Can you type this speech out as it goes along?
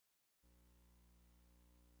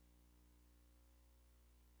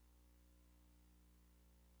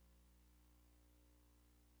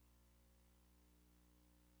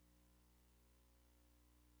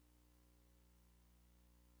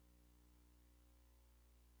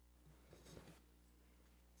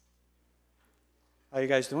How you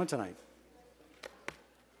guys doing tonight?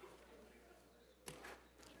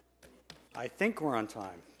 I think we're on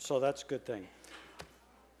time, so that's a good thing.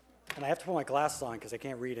 And I have to put my glasses on because I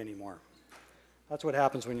can't read anymore. That's what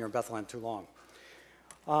happens when you're in Bethlehem too long.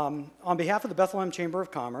 On behalf of the Bethlehem Chamber of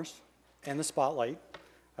Commerce and the Spotlight,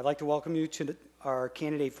 I'd like to welcome you to our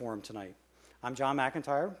candidate forum tonight. I'm John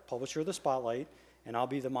McIntyre, publisher of the Spotlight, and I'll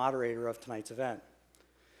be the moderator of tonight's event.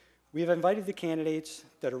 We have invited the candidates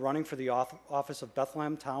that are running for the office of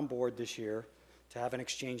Bethlehem Town Board this year to have an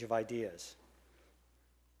exchange of ideas.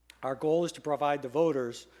 Our goal is to provide the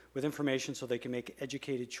voters with information so they can make an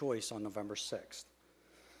educated choice on November 6th.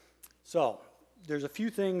 So, there's a few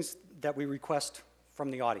things that we request from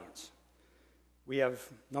the audience. We have,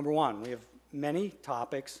 number one, we have many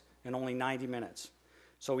topics and only 90 minutes.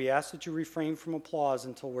 So we ask that you refrain from applause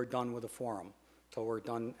until we're done with the forum, until we're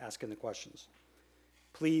done asking the questions.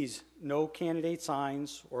 Please, no candidate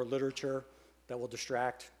signs or literature that will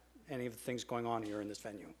distract any of the things going on here in this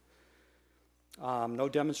venue. No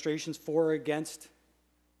demonstrations for or against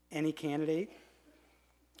any candidate.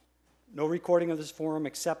 No recording of this forum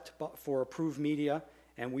except for approved media,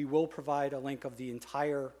 and we will provide a link of the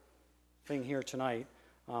entire thing here tonight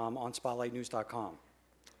on spotlightnews.com.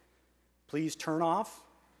 Please turn off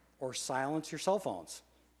or silence your cell phones.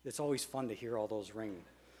 It's always fun to hear all those ring.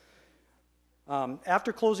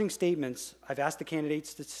 After closing statements, I've asked the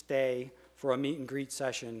candidates to stay for a meet and greet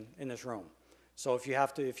session in this room. So if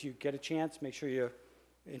you get a chance, make sure you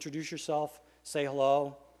introduce yourself, say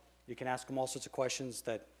hello. You can ask them all sorts of questions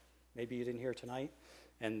that maybe you didn't hear tonight,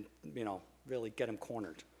 and really get them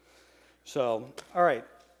cornered. So, all right,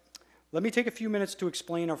 let me take a few minutes to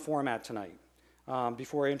explain our format tonight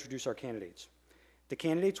before I introduce our candidates. The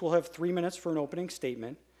candidates will have 3 minutes for an opening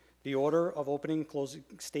statement. The order of opening and closing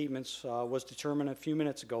statements was determined a few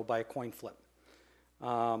minutes ago by a coin flip.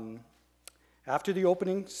 After the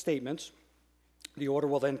opening statements, the order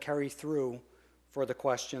will then carry through for the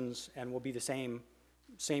questions and will be the same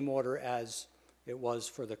order as it was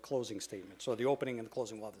for the closing statement. So the opening and the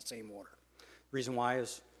closing will have the same order. Reason why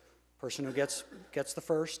is the person who gets the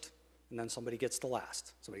first, and then somebody gets the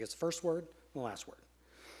last. Somebody gets the first word and the last word.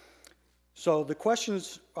 So the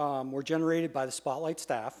questions were generated by the Spotlight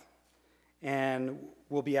staff and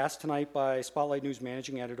will be asked tonight by Spotlight News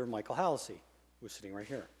Managing Editor Michael Hallisey, who's sitting right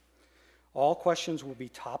here. All questions will be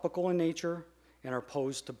topical in nature and are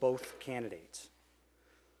posed to both candidates.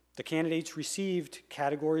 The candidates received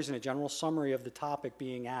categories and a general summary of the topic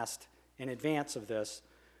being asked in advance of this,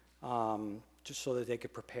 just so that they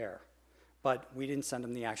could prepare. But we didn't send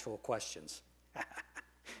them the actual questions.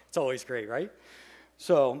 It's always great, right?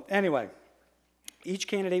 So anyway, each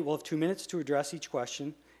candidate will have 2 minutes to address each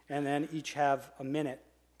question, and then each have a minute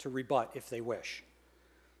to rebut if they wish.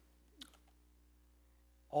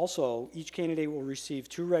 Also, each candidate will receive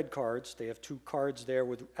 2 red cards. They have 2 cards there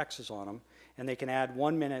with X's on them, and they can add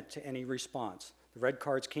 1 minute to any response. The red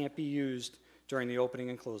cards can't be used during the opening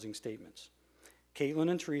and closing statements.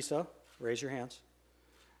 Caitlin and Teresa, raise your hands.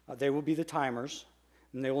 They will be the timers,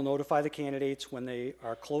 and they will notify the candidates when they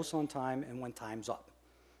are close on time and when time's up.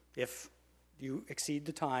 If you exceed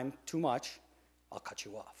the time too much, I'll cut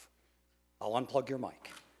you off. I'll unplug your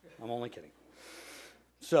mic. I'm only kidding.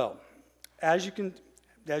 So, as you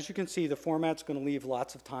can see, the format's going to leave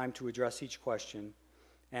lots of time to address each question.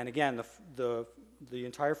 And again, the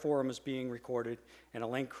entire forum is being recorded, and a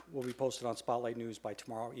link will be posted on Spotlight News by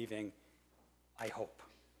tomorrow evening, I hope.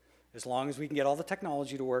 As long as we can get all the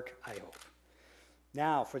technology to work, I hope.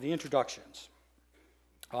 Now, for the introductions.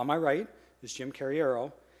 On my right is Jim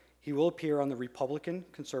Carriero. He will appear on the Republican,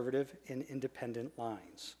 Conservative, and Independent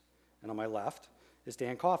lines. And on my left is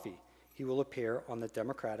Dan Coffey. He will appear on the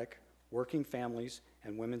Democratic, Working Families,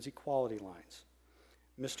 and Women's Equality lines.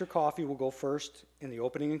 Mr. Coffey will go first in the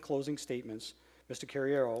opening and closing statements. Mr.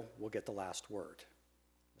 Carriero will get the last word.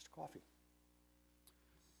 Mr. Coffey.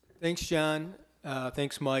 Thanks, John.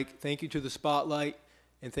 Thanks, Mike. Thank you to the Spotlight,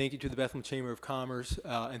 and thank you to the Bethlehem Chamber of Commerce,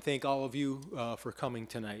 and thank all of you for coming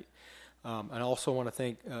tonight. And I also want to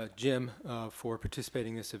thank Jim for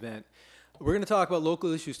participating in this event. We're going to talk about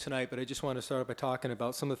local issues tonight, but I just want to start by talking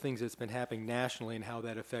about some of the things that's been happening nationally and how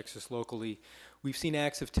that affects us locally. We've seen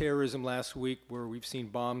acts of terrorism last week where we've seen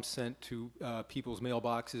bombs sent to people's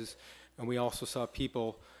mailboxes, and we also saw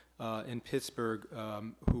people in Pittsburgh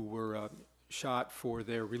who were shot for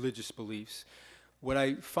their religious beliefs. What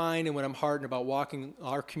I find and what I'm heartened about walking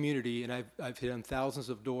our community, and I've hit on thousands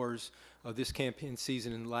of doors of this campaign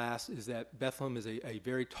season and last, is that Bethlehem is a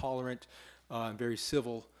very tolerant and very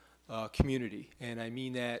civil community. And I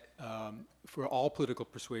mean that for all political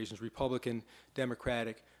persuasions, Republican,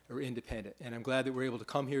 Democratic, or independent. And I'm glad that we're able to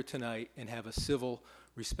come here tonight and have a civil,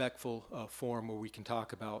 respectful forum where we can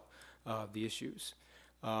talk about the issues.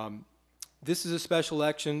 This is a special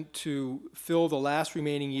election to fill the last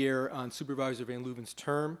remaining year on Supervisor Van Leuven's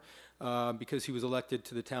term because he was elected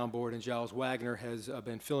to the town board, and Giles Wagner has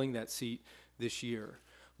been filling that seat this year.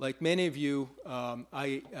 Like many of you,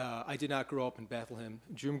 I did not grow up in Bethlehem.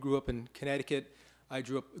 Jim grew up in Connecticut. I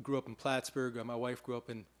grew up in Plattsburgh. My wife grew up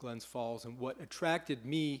in Glens Falls. And what attracted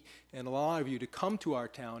me and a lot of you to come to our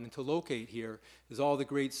town and to locate here is all the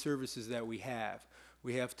great services that we have.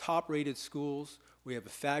 We have top-rated schools. We have a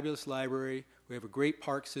fabulous library. We have a great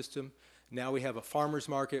park system. Now we have a farmer's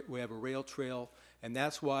market. We have a rail trail. And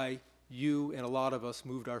that's why you and a lot of us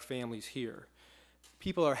moved our families here.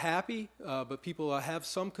 People are happy, but people have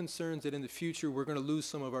some concerns that in the future we're going to lose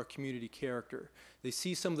some of our community character. They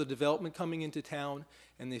see some of the development coming into town,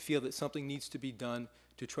 and they feel that something needs to be done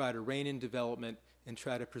to try to rein in development and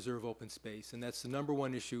try to preserve open space. And that's the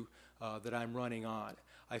 #1 issue that I'm running on.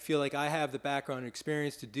 I feel like I have the background and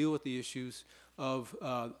experience to deal with the issues of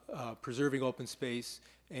preserving open space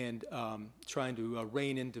and trying to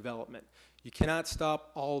rein in development. You cannot stop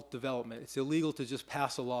all development. It's illegal to just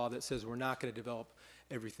pass a law that says we're not going to develop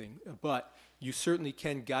everything, but you certainly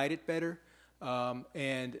can guide it better.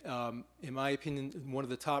 In my opinion, one of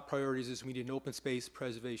the top priorities is we need an open space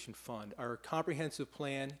preservation fund. Our comprehensive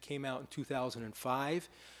plan came out in 2005.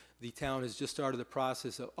 The town has just started the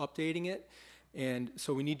process of updating it, and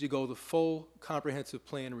so we need to go the full comprehensive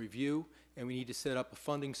plan review, and we need to set up a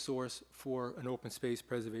funding source for an open space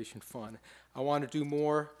preservation fund. I want to do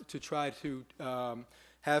more to try to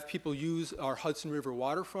have people use our Hudson River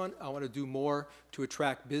waterfront. I want to do more to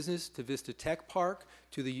attract business to Vista Tech Park,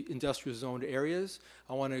 to the industrial zoned areas.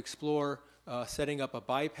 I want to explore setting up a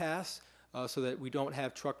bypass so that we don't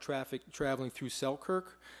have truck traffic traveling through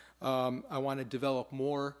Selkirk. I want to develop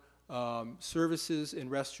more services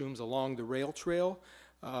and restrooms along the rail trail.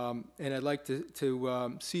 And I'd like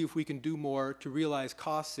to see if we can do more to realize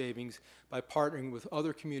cost savings by partnering with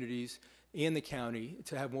other communities and the county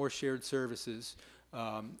to have more shared services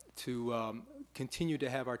to continue to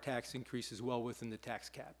have our tax increases well within the tax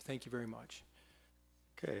cap. Thank you very much.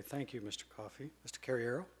 Okay, thank you, Mr. Coffey. Mr.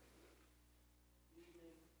 Carriero?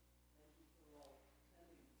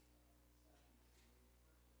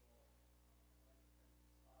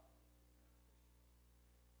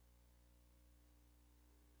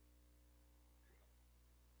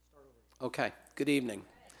 Okay, good evening.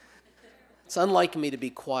 It's unlike me to be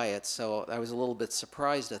quiet, so I was a little bit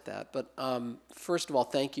surprised at that. But first of all,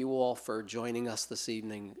 thank you all for joining us this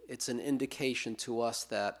evening. It's an indication to us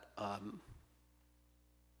that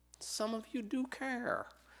some of you do care.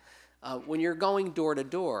 When you're going door to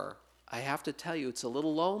door, I have to tell you it's a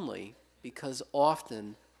little lonely because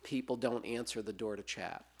often people don't answer the door to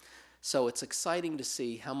chat. So it's exciting to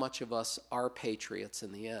see how much of us are patriots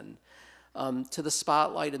in the end. To the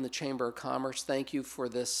Spotlight and the Chamber of Commerce, thank you for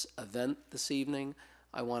this event this evening.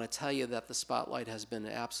 I want to tell you that the Spotlight has been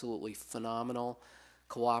absolutely phenomenal,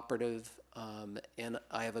 cooperative, and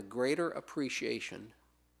I have a greater appreciation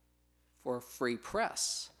for free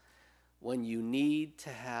press when you need to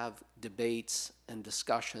have debates and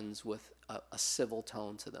discussions with a civil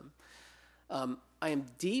tone to them. I am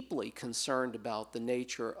deeply concerned about the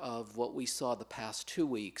nature of what we saw the past 2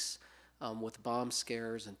 weeks with bomb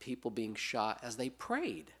scares and people being shot as they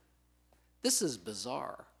prayed. This is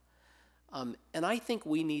bizarre. And I think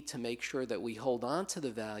we need to make sure that we hold on to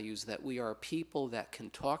the values that we are a people that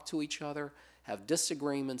can talk to each other, have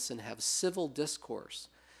disagreements, and have civil discourse.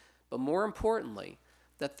 But more importantly,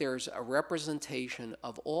 that there's a representation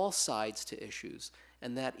of all sides to issues,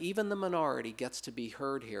 and that even the minority gets to be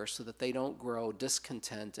heard here so that they don't grow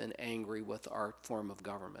discontent and angry with our form of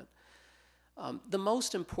government. The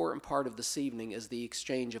most important part of this evening is the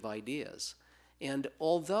exchange of ideas. And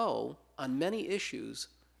although on many issues,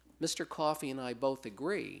 Mr. Coffey and I both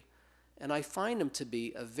agree, and I find him to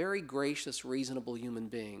be a very gracious, reasonable human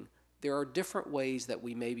being, there are different ways that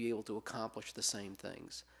we may be able to accomplish the same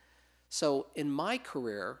things. So in my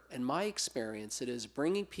career and my experience, it is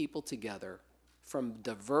bringing people together from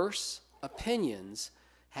diverse opinions,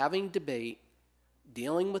 having debate,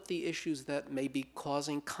 dealing with the issues that may be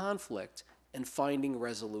causing conflict, and finding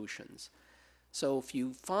resolutions. So if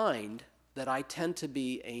you find that I tend to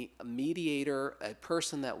be a mediator, a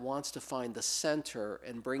person that wants to find the center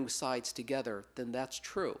and bring sides together, then that's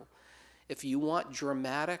true. If you want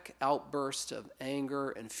dramatic outbursts of anger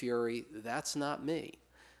and fury, that's not me.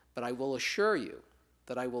 But I will assure you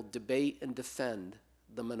that I will debate and defend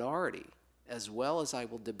the minority as well as I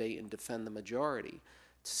will debate and defend the majority,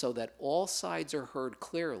 so that all sides are heard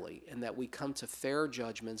clearly and that we come to fair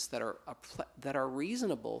judgments that are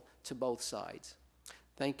reasonable to both sides.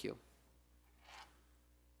 Thank you.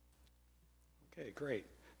 Okay, great.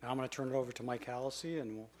 Now I'm going to turn it over to Mike Hallisey,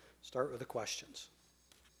 and we'll start with the questions.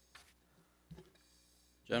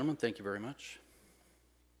 Gentlemen, thank you very much.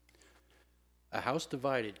 A house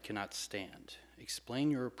divided cannot stand. Explain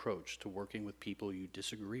your approach to working with people you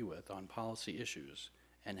disagree with on policy issues,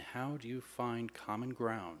 and how do you find common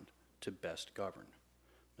ground to best govern?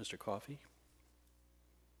 Mr. Coffey?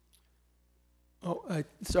 Oh, I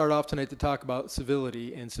started off tonight to talk about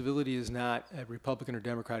civility, and civility is not a Republican or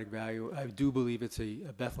Democratic value. I do believe it's a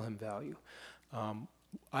Bethlehem value.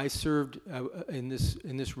 I served in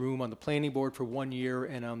this room on the planning board for 1 year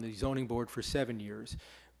and on the zoning board for 7 years.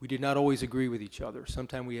 We did not always agree with each other.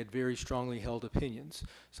 Sometimes we had very strongly held opinions.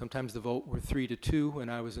 Sometimes the vote were 3-2 and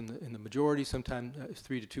I was in the majority. Sometimes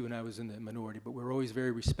 3-2 and I was in the minority. But we were always very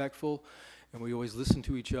respectful, and we always listened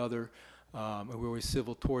to each other, and we were always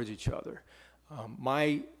civil towards each other.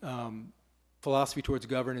 My philosophy towards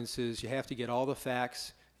governance is you have to get all the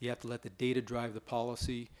facts, you have to let the data drive the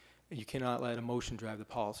policy, and you cannot let emotion drive the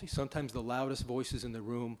policy. Sometimes the loudest voices in the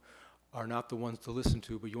room are not the ones to listen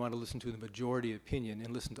to, but you want to listen to the majority opinion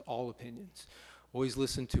and listen to all opinions. Always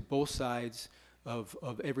listen to both sides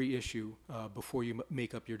of every issue before you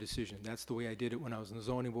make up your decision. That's the way I did it when I was in the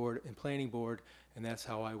zoning board and planning board, and that's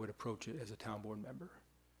how I would approach it as a town board member.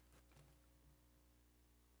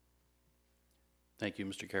 Thank you,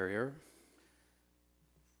 Mr. Carriero.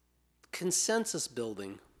 Consensus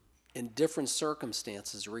building in different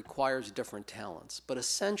circumstances requires different talents, but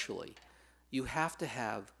essentially, you have to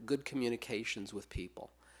have good communications with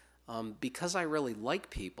people. Because I really like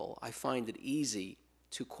people, I find it easy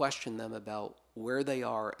to question them about where they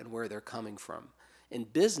are and where they're coming from. In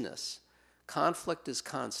business, conflict is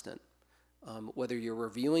constant. Whether you're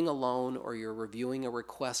reviewing a loan or you're reviewing a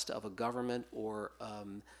request of a government or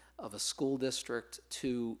of a school district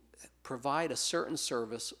to provide a certain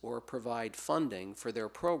service or provide funding for their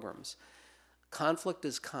programs, conflict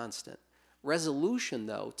is constant. Resolution,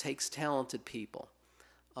 though, takes talented people.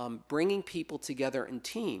 Bringing people together in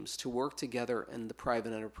teams to work together in the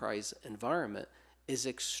private enterprise environment is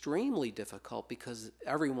extremely difficult because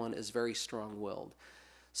everyone is very strong-willed.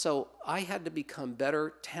 So I had to become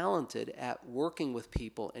better talented at working with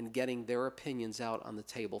people and getting their opinions out on the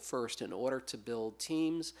table first in order to build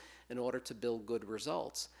teams, in order to build good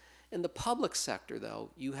results. In the public sector, though,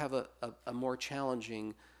 you have a more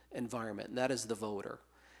challenging environment, and that is the voter.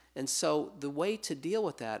 And so the way to deal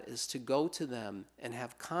with that is to go to them and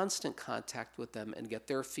have constant contact with them and get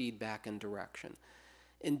their feedback and direction.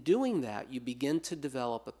 In doing that, you begin to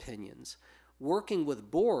develop opinions. Working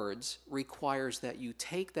with boards requires that you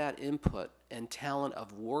take that input and talent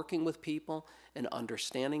of working with people and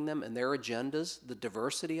understanding them and their agendas, the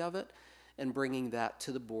diversity of it, and bringing that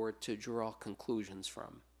to the board to draw conclusions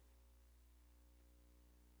from.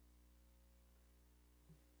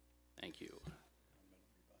 Thank you.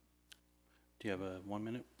 Do you have a 1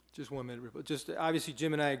 minute? Just 1 minute. Just obviously,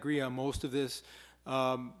 Jim and I agree on most of this.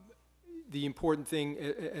 The important thing,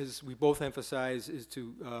 as we both emphasize, is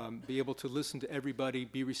to be able to listen to everybody,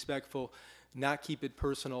 be respectful, not keep it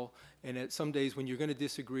personal. And at some days when you're going to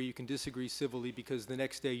disagree, you can disagree civilly because the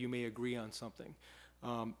next day you may agree on something.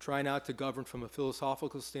 Try not to govern from a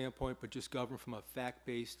philosophical standpoint, but just govern from a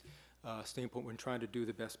fact-based standpoint when trying to do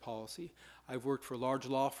the best policy. I've worked for large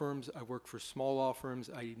law firms. I've worked for small law firms.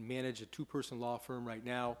 I manage a 2-person law firm right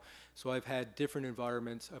now. So I've had different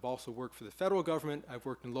environments. I've also worked for the federal government. I've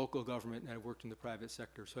worked in local government, and I've worked in the private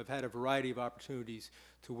sector. So I've had a variety of opportunities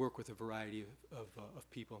to work with a variety of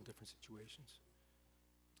people in different situations.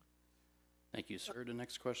 Thank you, sir. The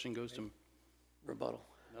next question goes to Rebuttal.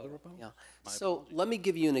 another rebuttal? Yeah. So let me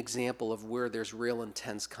give you an example of where there's real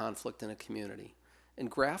intense conflict in a community. In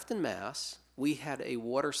Grafton, Mass., we had a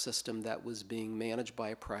water system that was being managed by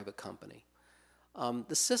a private company.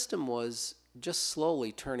 The system was just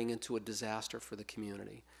slowly turning into a disaster for the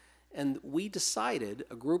community. And we decided,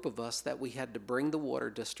 a group of us, that we had to bring the water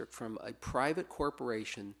district from a private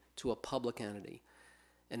corporation to a public entity.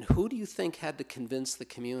 And who do you think had to convince the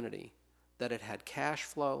community that it had cash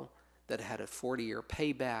flow, that it had a 40-year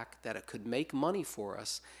payback, that it could make money for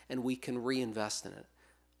us, and we can reinvest in it?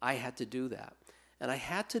 I had to do that. And I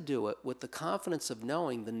had to do it with the confidence of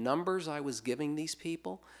knowing the numbers I was giving these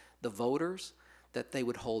people, the voters, that they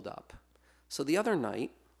would hold up. So the other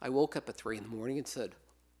night, I woke up at 3 in the morning and said,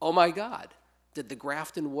 oh my God, did the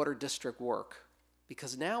Grafton Water District work?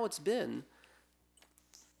 Because now it's been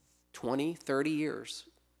 20, 30 years.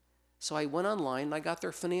 So I went online and I got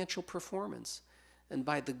their financial performance. And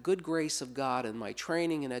by the good grace of God and my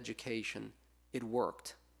training and education, it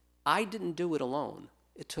worked. I didn't do it alone.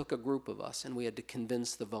 It took a group of us, and we had to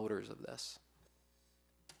convince the voters of this.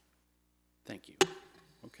 Thank you.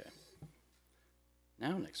 Okay.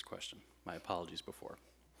 Now, next question. My apologies before.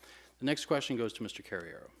 The next question goes to Mr.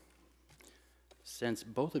 Carriero. Since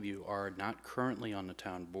both of you are not currently on the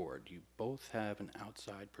town board, you both have an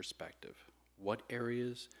outside perspective. What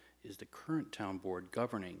areas is the current town board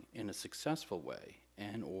governing in a successful way,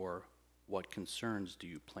 and or what concerns do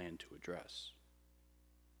you plan to address?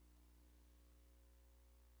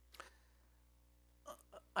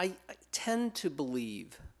 I tend to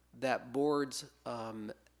believe that boards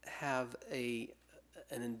have a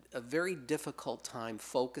very difficult time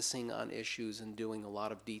focusing on issues and doing a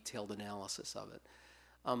lot of detailed analysis of it.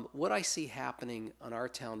 What I see happening on our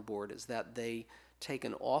town board is that they take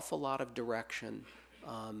an awful lot of direction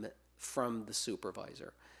from the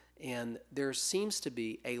supervisor. And there seems to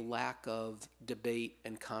be a lack of debate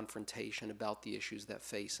and confrontation about the issues that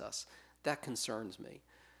face us. That concerns me.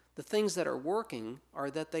 The things that are working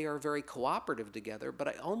are that they are very cooperative together, but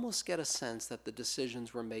I almost get a sense that the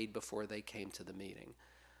decisions were made before they came to the meeting.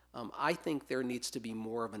 I think there needs to be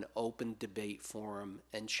more of an open debate forum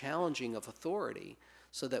and challenging of authority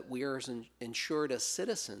so that we are ensured as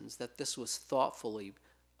citizens that this was thoughtfully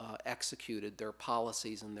executed, their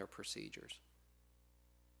policies and their procedures.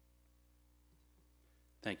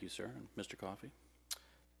 Thank you, sir. And Mr. Coffey?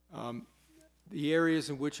 The areas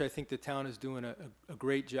in which I think the town is doing a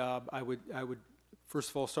great job, I would first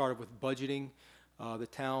of all start with budgeting. The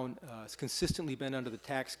town has consistently been under the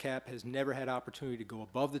tax cap, has never had opportunity to go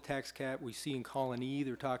above the tax cap. We see in Colony,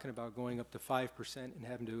 they're talking about going up to 5% and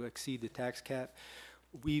having to exceed the tax cap.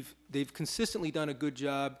 They've consistently done a good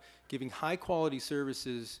job giving high quality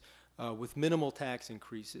services with minimal tax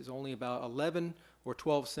increases. Only about 11 or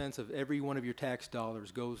 12 cents of every one of your tax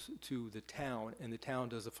dollars goes to the town, and the town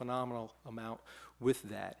does a phenomenal amount with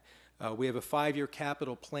that. We have a 5-year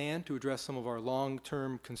capital plan to address some of our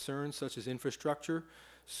long-term concerns, such as infrastructure,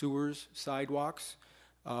 sewers, sidewalks.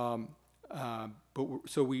 We're one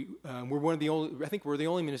of the only, I think we're the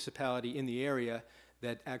only municipality in the area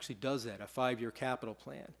that actually does that, a 5-year capital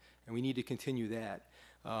plan, and we need to continue that.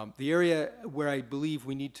 The area where I believe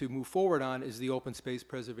we need to move forward on is the Open Space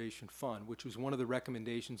Preservation Fund, which was one of the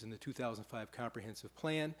recommendations in the 2005 Comprehensive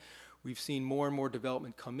Plan. We've seen more and more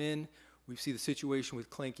development come in. We see the situation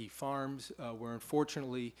with Clanky Farms, where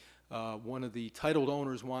unfortunately one of the titled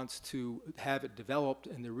owners wants to have it developed,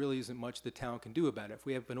 and there really isn't much the town can do about it. If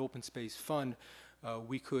we have an open space fund,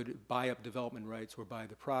 we could buy up development rights or buy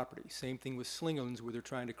the property. Same thing with Slingerlands, where they're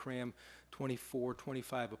trying to cram 24,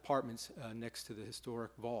 25 apartments next to the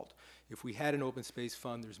historic vault. If we had an open space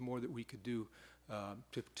fund, there's more that we could do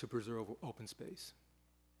to preserve open space.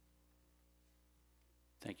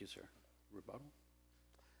 Thank you, sir. Rebuttal?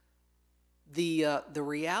 The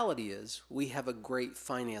reality is we have a great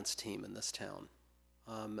finance team in this town.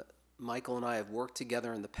 Michael and I have worked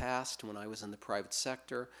together in the past when I was in the private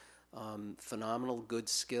sector. Phenomenal, good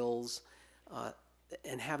skills.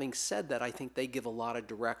 And having said that, I think they give a lot of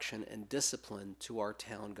direction and discipline to our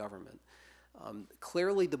town government.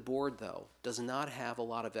 Clearly the board, though, does not have a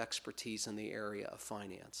lot of expertise in the area of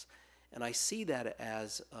finance. And I see that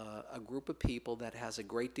as a group of people that has a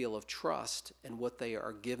great deal of trust in what they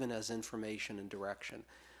are given as information and direction.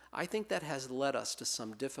 I think that has led us to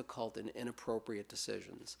some difficult and inappropriate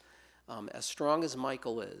decisions. As strong as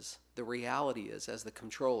Michael is, the reality is, as the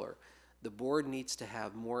controller, the board needs to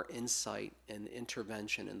have more insight and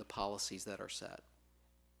intervention in the policies that are set.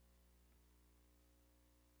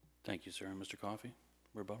 Thank you, sir. Mr. Coffey,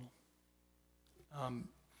 rebuttal?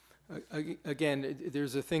 Again,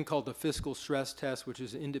 there's a thing called the fiscal stress test, which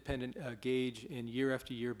is an independent gauge, and year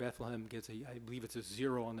after year, Bethlehem gets I believe it's a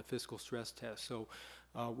 0 on the fiscal stress test. So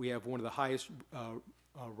we have one of the highest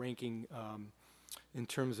ranking in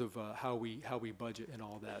terms of how we budget and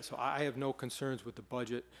all that. So I have no concerns with the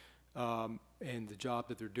budget and the job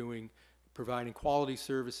that they're doing, providing quality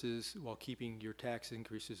services while keeping your tax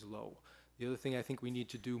increases low. The other thing I think we need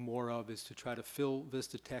to do more of is to try to fill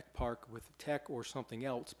Vista Tech Park with tech or something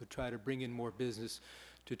else, but try to bring in more business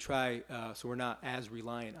to try so we're not as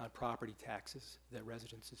reliant on property taxes that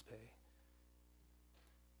residences pay.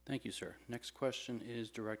 Thank you, sir. Next question is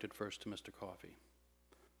directed first to Mr. Coffey.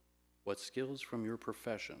 What skills from your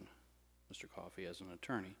profession, Mr. Coffey, as an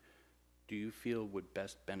attorney, do you feel would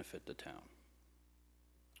best benefit the town?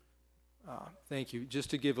 Thank you.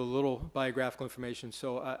 Just to give a little biographical information,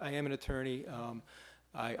 so I am an attorney.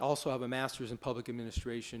 I also have a master's in public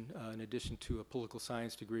administration in addition to a political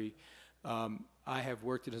science degree. I have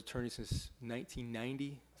worked as an attorney since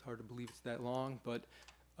 1990. It's hard to believe it's that long, but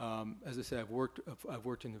as I said, I've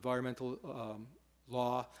worked in environmental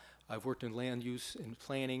law. I've worked in land use and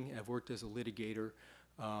planning. I've worked as a litigator.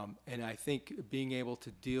 And I think being able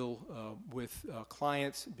to deal with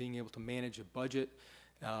clients, being able to manage a budget,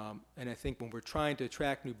 and I think when we're trying to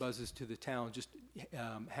attract new business to the town, just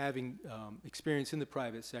having experience in the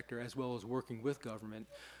private sector as well as working with government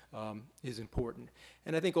is important.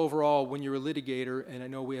 And I think overall, when you're a litigator, and I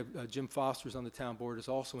know we have Jim Foster's on the town board, is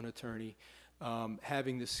also an attorney,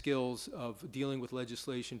 having the skills of dealing with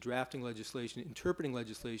legislation, drafting legislation, interpreting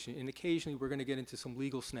legislation, and occasionally we're going to get into some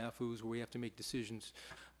legal snafus where we have to make decisions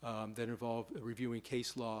that involve reviewing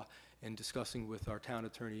case law and discussing with our town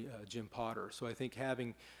attorney, Jim Potter. So I think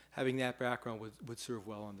having that background would serve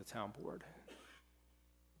well on the town board.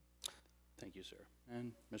 Thank you, sir.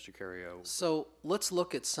 And Mr. Carriero. So let's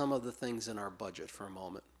look at some of the things in our budget for a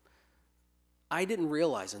moment. I didn't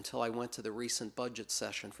realize until I went to the recent budget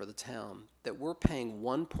session for the town that we're paying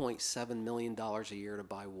 $1.7 million a year to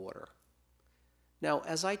buy water. Now,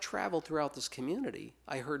 as I traveled throughout this community,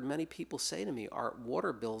 I heard many people say to me, our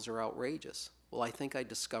water bills are outrageous. Well, I think I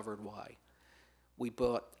discovered why. We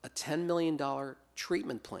bought a $10 million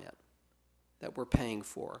treatment plant that we're paying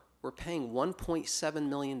for. We're paying $1.7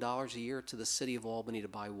 million a year to the city of Albany to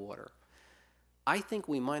buy water. I think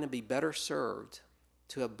we might be better served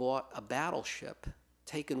to have bought a battleship,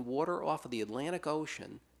 taken water off of the Atlantic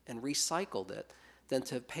Ocean and recycled it than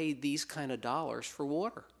to have paid these kind of dollars for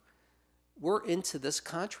water. We're into this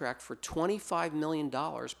contract for $25 million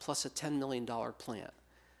plus a $10 million plant.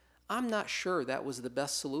 I'm not sure that was the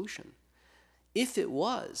best solution. If it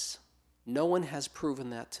was, no one has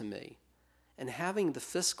proven that to me. And having the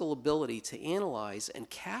fiscal ability to analyze and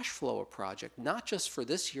cash flow a project, not just for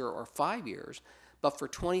this year or 5 years, but for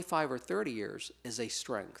 25 or 30 years, is a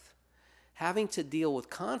strength. Having to deal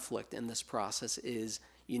with conflict in this process is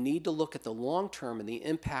you need to look at the long term and the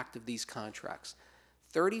impact of these contracts.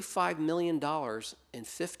 $35 million in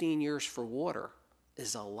 15 years for water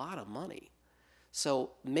is a lot of money.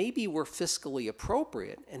 So maybe we're fiscally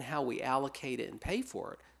appropriate in how we allocate it and pay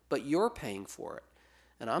for it, but you're paying for it.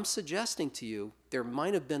 And I'm suggesting to you there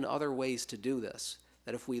might have been other ways to do this,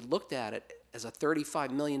 that if we looked at it as a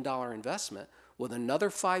 $35 million investment with another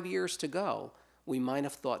 5 years to go, we might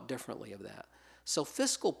have thought differently of that. So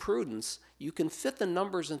fiscal prudence, you can fit the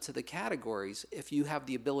numbers into the categories if you have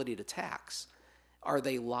the ability to tax. Are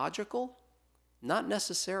they logical? Not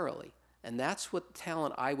necessarily. And that's what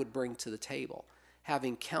talent I would bring to the table.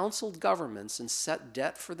 Having counseled governments and set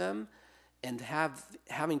debt for them and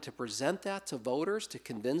having to present that to voters to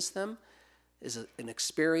convince them is an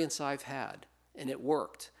experience I've had, and it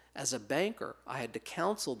worked. As a banker, I had to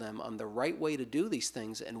counsel them on the right way to do these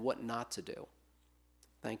things and what not to do.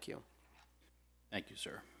 Thank you. Thank you,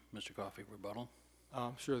 sir. Mr. Coffey, rebuttal.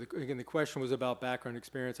 Sure. Again, the question was about background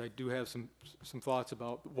experience. I do have some thoughts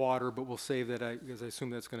about water, but we'll save that because I assume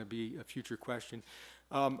that's going to be a future question.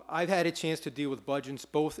 I've had a chance to deal with budgets,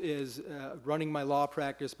 both as running my law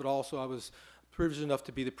practice, but also I was privileged enough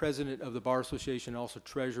to be the president of the Bar Association, also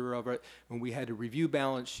treasurer of it, when we had to review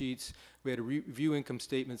balance sheets, we had to review income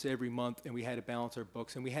statements every month, and we had to balance our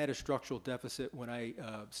books. And we had a structural deficit when I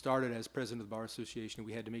started as president of the Bar Association.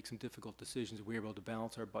 We had to make some difficult decisions, and we were able to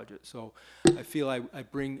balance our budget. So I feel I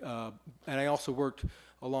bring, and I also worked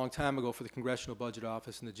a long time ago for the Congressional Budget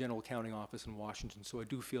Office and the General Accounting Office in Washington. So I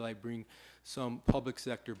do feel I bring some public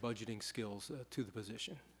sector budgeting skills to the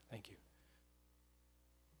position. Thank you.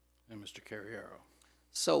 And Mr. Carriero.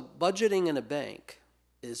 So budgeting in a bank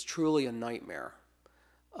is truly a nightmare.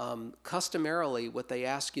 Customarily, what they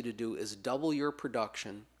ask you to do is double your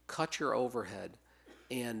production, cut your overhead,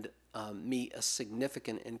 and meet a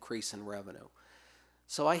significant increase in revenue.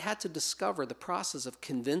 So I had to discover the process of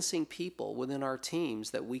convincing people within our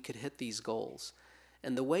teams that we could hit these goals.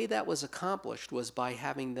 And the way that was accomplished was by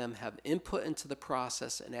having them have input into the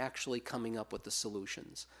process and actually coming up with the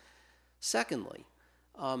solutions. Secondly,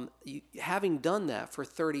 having done that for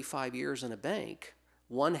 35 years in a bank,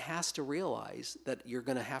 one has to realize that you're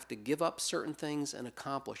going to have to give up certain things and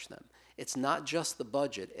accomplish them. It's not just the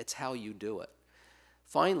budget, it's how you do it.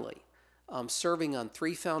 Finally, serving on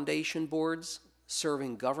 3 foundation boards,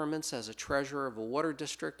 serving governments as a treasurer of a water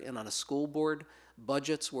district and on a school board,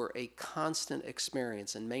 budgets were a constant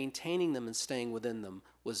experience, and maintaining them and staying within them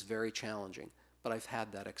was very challenging. But I've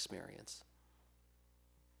had that experience.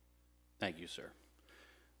 Thank you, sir.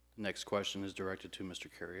 The next question is directed to Mr.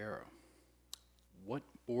 Carriero. What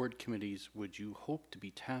board committees would you hope to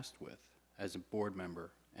be tasked with as a board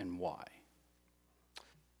member, and why?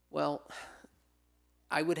 Well,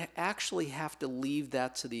 I would actually have to leave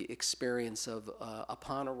that to the experience of,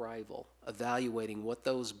 upon arrival, evaluating what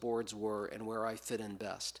those boards were and where I fit in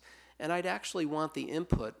best. And I'd actually want the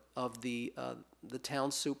input of the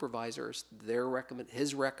town supervisors,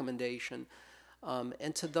 his recommendation,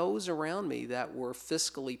 and to those around me that were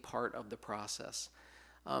fiscally part of the process.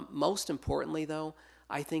 Most importantly, though,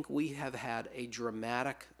 I think we have had a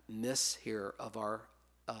dramatic miss here of our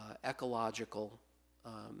ecological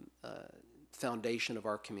foundation of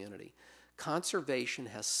our community. Conservation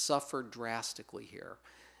has suffered drastically here,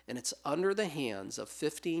 and it's under the hands of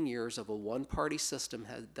 15 years of a one-party system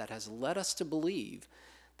that has led us to believe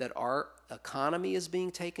that our economy is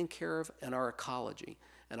being taken care of and our ecology.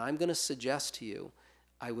 And I'm going to suggest to you,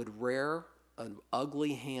 I would rear an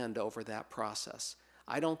ugly hand over that process.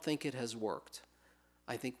 I don't think it has worked.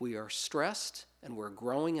 I think we are stressed and we're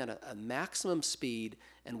growing at a maximum speed,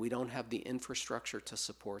 and we don't have the infrastructure to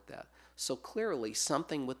support that. So clearly,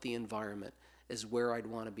 something with the environment is where I'd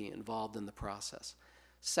want to be involved in the process.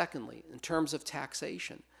 Secondly, in terms of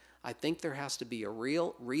taxation, I think there has to be a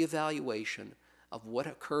real reevaluation of what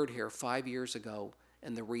occurred here 5 years ago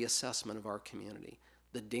and the reassessment of our community.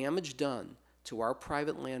 The damage done to our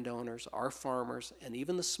private landowners, our farmers, and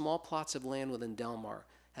even the small plots of land within Delmar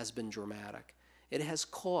has been dramatic. It has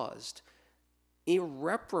caused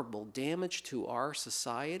irreparable damage to our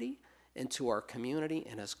society and to our community,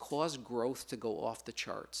 and has caused growth to go off the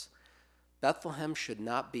charts. Bethlehem should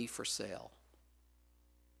not be for sale.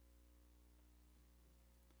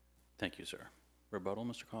 Thank you, sir. Rebuttal,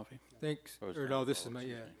 Mr. Coffey? Thanks. Or was Or that- no, this is my,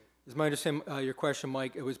 yeah. As my understanding, your question,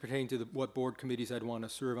 Mike, it was pertaining to what board committees I'd want to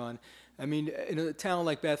serve on. I mean, in a town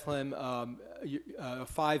like Bethlehem, a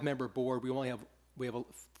 5-member board, we have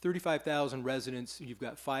 35,000 residents. You've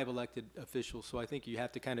got 5 elected officials, so I think you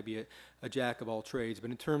have to kind of be a jack of all trades.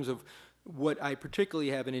 But in terms of what I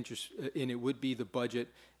particularly have an interest in, it would be the budget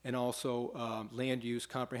and also land use,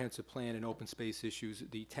 comprehensive plan, and open space issues.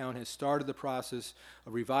 The town has started the process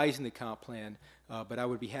of revising the comp plan, but I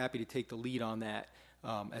would be happy to take the lead on that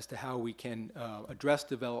as to how we can address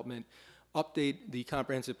development, update the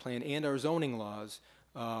comprehensive plan and our zoning laws,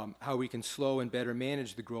 how we can slow and better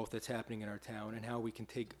manage the growth that's happening in our town, and how we can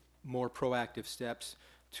take more proactive steps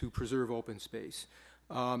to preserve open space.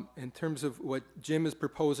 In terms of what Jim is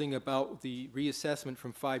proposing about the reassessment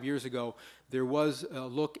from 5 years ago, there was a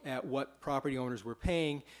look at what property owners were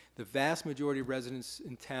paying. The vast majority of residents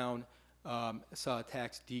in town saw a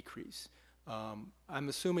tax decrease. I'm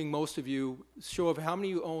assuming most of you, show of how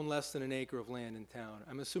many of you own less than an acre of land in town?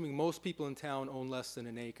 I'm assuming most people in town own less than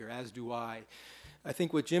an acre, as do I. I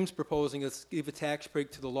think what Jim's proposing is give a tax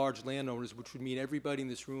break to the large landowners, which would mean everybody in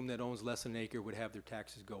this room that owns less than an acre would have their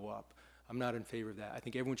taxes go up. I'm not in favor of that. I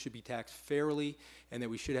think everyone should be taxed fairly, and that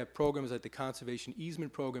we should have programs like the Conservation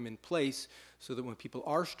Easement Program in place so that when people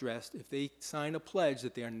are stressed, if they sign a pledge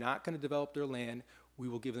that they are not going to develop their land, we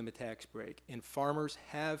will give them a tax break. And farmers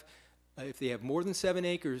have, if they have more than 7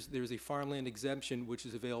 acres, there's a farmland exemption which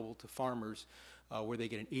is available to farmers where they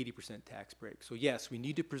get an 80% tax break. So yes, we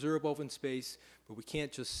need to preserve open space, but we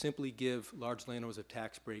can't just simply give large landowners a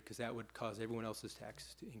tax break, because that would cause everyone else's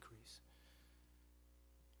taxes to increase.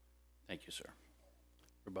 Thank you, sir.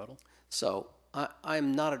 Rebuttal? So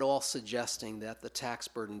I'm not at all suggesting that the tax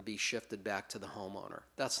burden be shifted back to the homeowner.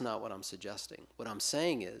 That's not what I'm suggesting. What I'm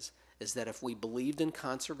saying is that if we believed in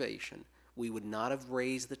conservation, we would not have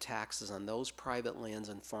raised the taxes on those private lands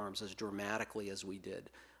and farms as dramatically as we did.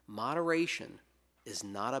 Moderation is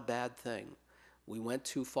not a bad thing. We went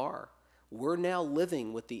too far. We're now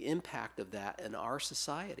living with the impact of that in our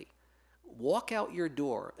society. Walk out your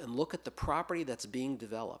door and look at the property that's being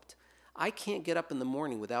developed. I can't get up in the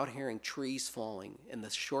morning without hearing trees falling in the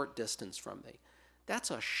short distance from me.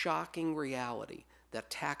 That's a shocking reality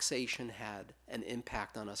that taxation had an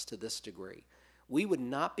impact on us to this degree. We would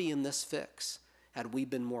not be in this fix had we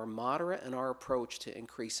been more moderate in our approach to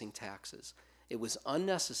increasing taxes. It was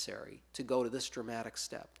unnecessary to go to this dramatic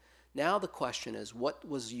step. Now the question is, what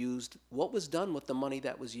was done with the money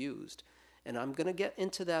that was used? And I'm going to get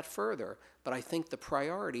into that further, but I think the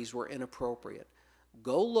priorities were inappropriate.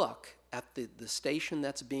 Go look at the station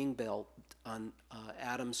that's being built on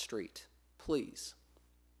Adams Street, please.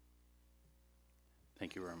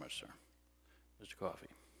 Thank you very much, sir. Mr. Coffey?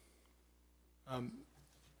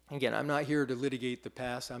 Again, I'm not here to litigate the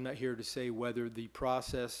past. I'm not here to say whether the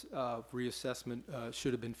process of reassessment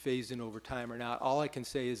should have been phased in over time or not. All I can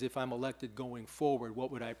say is if I'm elected going forward,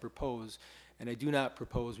 what would I propose? And I do not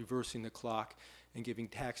propose reversing the clock and giving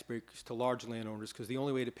tax breaks to large landowners, because the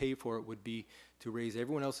only way to pay for it would be to raise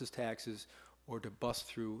everyone else's taxes or to bust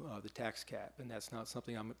through the tax cap, and that's not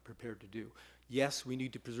something I'm prepared to do. Yes, we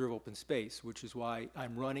need to preserve open space, which is why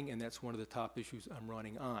I'm running, and that's one of the top issues I'm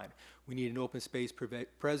running on. We need an open space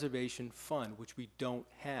preservation fund, which we don't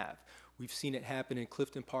have. We've seen it happen in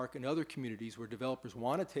Clifton Park and other communities where developers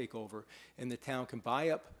want to take over, and the town can buy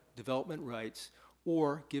up development rights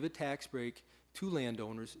or give a tax break to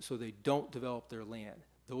landowners so they don't develop their land.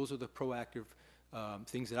 Those are the proactive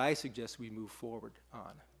things that I suggest we move forward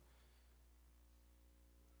on.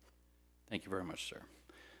 Thank you very much, sir.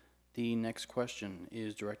 The next question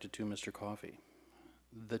is directed to Mr. Coffey.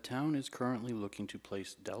 The town is currently looking to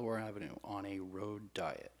place Delaware Avenue on a road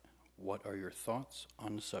diet. What are your thoughts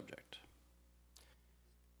on the subject?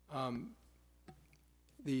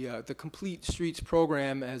 The Complete Streets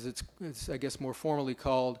program, as it's I guess more formally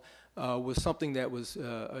called, was something that was,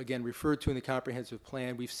 again, referred to in the comprehensive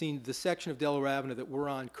plan. We've seen the section of Delaware Avenue that we're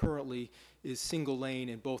on currently is single lane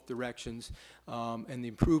in both directions, and the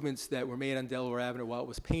improvements that were made on Delaware Avenue, while it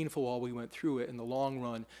was painful while we went through it, in the long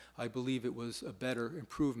run, I believe it was a better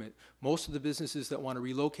improvement. Most of the businesses that want to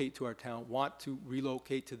relocate to our town want to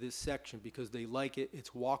relocate to this section because they like it, it's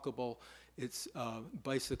walkable, it's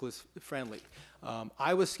bicyclist friendly.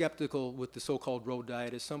 I was skeptical with the so-called road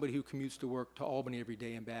diet. As somebody who commutes to work to Albany every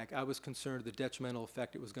day and back, I was concerned of the detrimental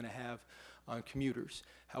effect it was going to have on commuters.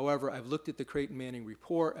 However, I've looked at the Creighton Manning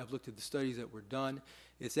report, I've looked at the studies that were done.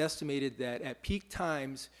 It's estimated that at peak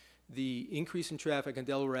times, the increase in traffic on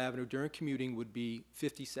Delaware Avenue during commuting would be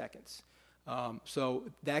 50 seconds. So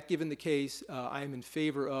that given the case, I am in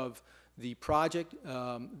favor of the project.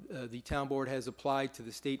 The town board has applied to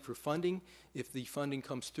the state for funding. If the funding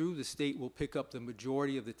comes through, the state will pick up the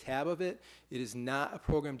majority of the tab of it. It is not a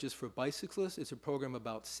program just for bicyclists. It's a program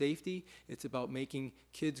about safety. It's about making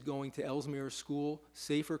kids going to Ellesmere School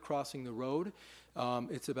safer crossing the road.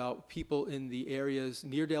 It's about people in the areas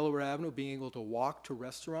near Delaware Avenue being able to walk to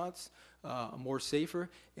restaurants more safer,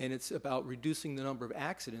 and it's about reducing the number of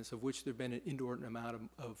accidents, of which there have been an inordinate amount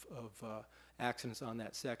of accidents on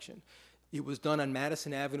that section. It was done on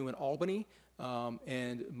Madison Avenue in Albany,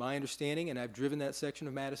 and my understanding, and I've driven that section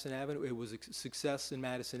of Madison Avenue, it was a success in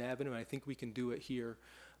Madison Avenue, and I think we can do it here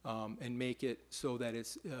and make it so that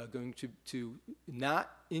it's going to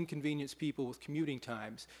not inconvenience people with commuting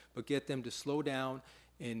times, but get them to slow down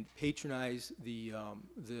and patronize the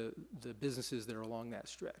businesses that are along that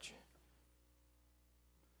stretch.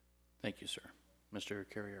 Thank you, sir. Mr.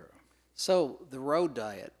 Carriero. So, the road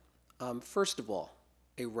diet. First of all,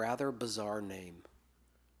 a rather bizarre name.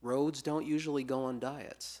 Roads don't usually go on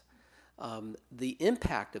diets. The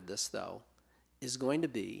impact of this, though, is going to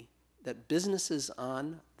be that businesses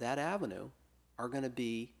on that avenue are going to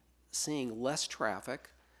be seeing less traffic,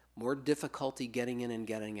 more difficulty getting in and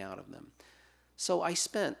getting out of them. So I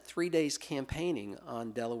spent 3 days campaigning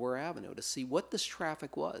on Delaware Avenue to see what this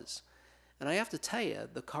traffic was. And I have to tell you,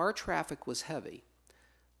 the car traffic was heavy.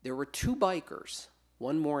 There were 2 bikers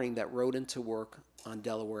one morning that rode into work on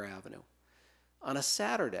Delaware Avenue. On a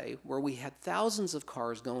Saturday, where we had thousands of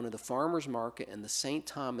cars going to the farmer's market and the St.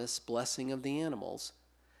 Thomas Blessing of the Animals,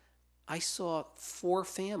 I saw 4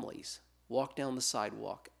 families walk down the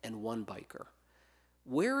sidewalk and 1 biker.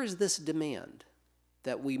 Where is this demand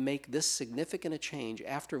that we make this significant a change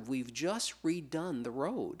after we've just redone the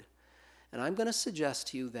road? And I'm going to suggest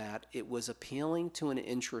to you that it was appealing to an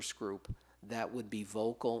interest group that would be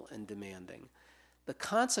vocal and demanding. The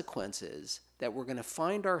consequence is that we're going to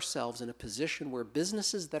find ourselves in a position where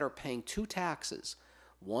businesses that are paying 2 taxes,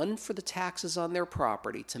 one for the taxes on their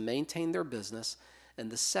property to maintain their business, and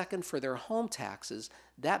the second for their home taxes,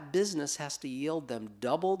 that business has to yield them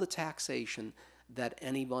double the taxation that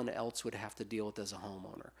anyone else would have to deal with as a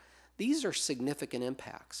homeowner. These are significant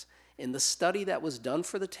impacts. In the study that was done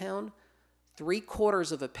for the town,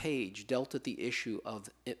 3/4 of a page dealt with the issue of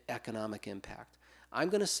economic impact. I'm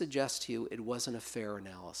going to suggest to you it wasn't a fair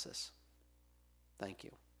analysis. Thank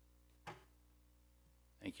you.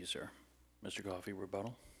 Thank you, sir. Mr. Coffey,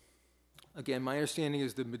 rebuttal. Again, my understanding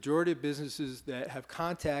is the majority of businesses that have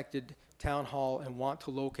contacted Town Hall and want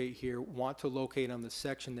to locate here want to locate on the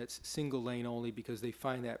section that's single lane only because they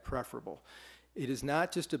find that preferable. It is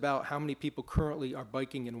not just about how many people currently are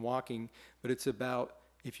biking and walking, but it's about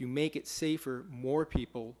if you make it safer, more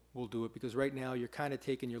people will do it, because right now you're kind of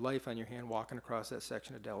taking your life on your hand walking across that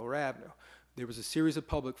section of Delaware Avenue. There was a series of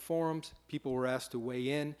public forums. People were asked to weigh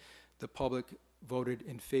in. The public voted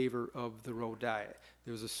in favor of the road diet.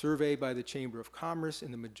 There was a survey by the Chamber of Commerce,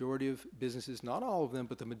 and the majority of businesses, not all of them,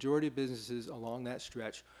 but the majority of businesses along that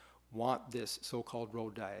stretch want this so-called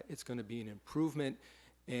road diet. It's going to be an improvement,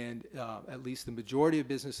 and at least the majority of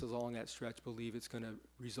businesses along that stretch believe it's going to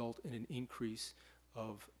result in an increase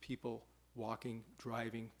of people walking,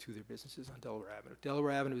 driving to their businesses on Delaware Avenue.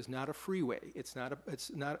 Delaware Avenue is not a freeway.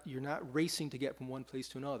 You're not racing to get from one place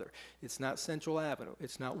to another. It's not Central Avenue.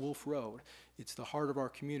 It's not Wolf Road. It's the heart of our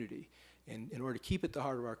community. And in order to keep it the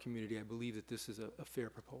heart of our community, I believe that this is a fair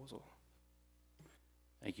proposal.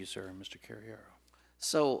 Thank you, sir. Mr. Carriero.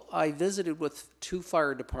 So I visited with 2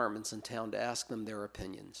 fire departments in town to ask them their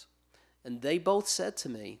opinions. And they both said to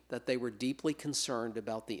me that they were deeply concerned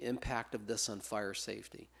about the impact of this on fire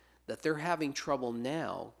safety, that they're having trouble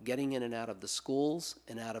now getting in and out of the schools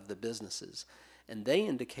and out of the businesses. And they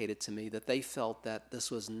indicated to me that they felt that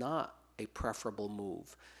this was not a preferable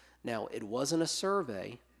move. Now, it wasn't a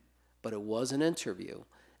survey, but it was an interview.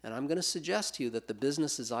 And I'm going to suggest to you that the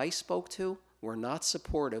businesses I spoke to were not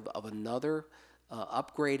supportive of another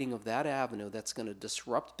upgrading of that avenue that's going to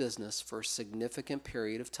disrupt business for a significant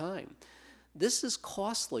period of time. This is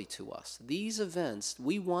costly to us. These events,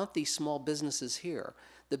 we want these small businesses here.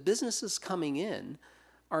 The businesses coming in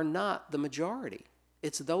are not the majority.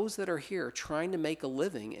 It's those that are here trying to make a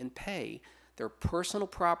living and pay their personal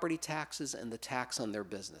property taxes and the tax on their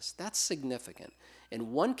business. That's significant.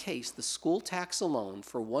 In one case, the school tax alone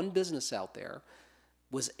for one business out there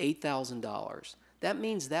was $8,000. That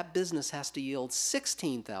means that business has to yield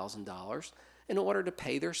 $16,000 in order to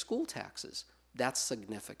pay their school taxes. That's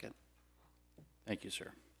significant. Thank you,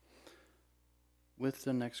 sir. With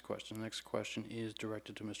the next question is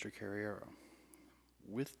directed to Mr. Carriero.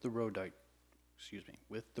 With the road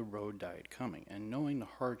diet coming and knowing the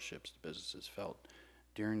hardships the businesses felt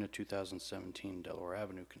during the 2017 Delaware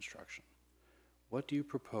Avenue construction, what do you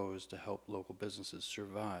propose to help local businesses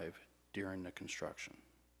survive during the construction?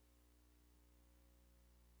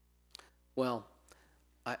 Well,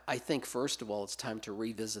 I think, first of all, it's time to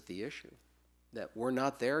revisit the issue, that we're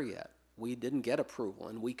not there yet. We didn't get approval,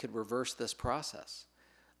 and we could reverse this process.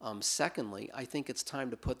 Secondly, I think it's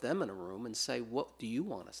time to put them in a room and say, what do you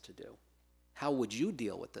want us to do? How would you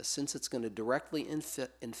deal with this, since it's going to directly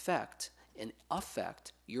infect and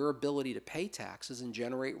affect your ability to pay taxes and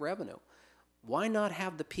generate revenue? Why not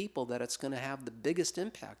have the people that it's going to have the biggest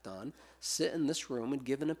impact on sit in this room and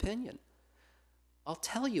give an opinion? I'll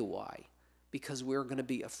tell you why. Because we're going to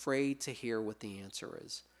be afraid to hear what the answer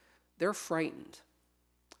is. They're frightened.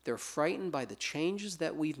 They're frightened by the changes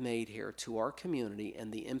that we've made here to our community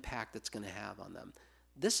and the impact it's going to have on them.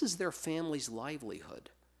 This is their family's livelihood.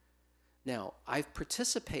 Now, I've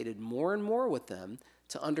participated more and more with them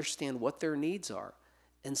to understand what their needs are,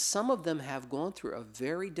 and some of them have gone through a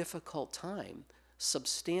very difficult time,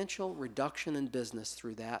 substantial reduction in business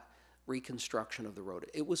through that reconstruction of the road.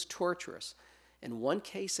 It was torturous. In one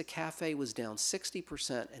case, a cafe was down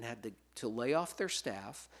 60% and had to lay off their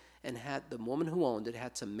staff, and had the woman who owned it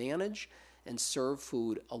had to manage and serve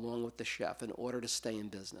food along with the chef in order to stay in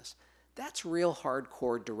business. That's real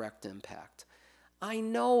hardcore direct impact. I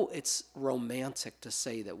know it's romantic to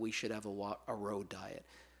say that we should have a road diet.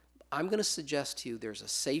 I'm going to suggest to you there's a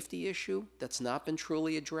safety issue that's not been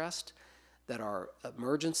truly addressed, that our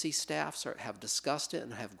emergency staffs have discussed it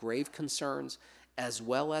and have grave concerns, as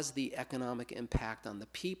well as the economic impact on the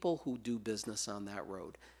people who do business on that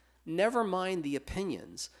road. Never mind the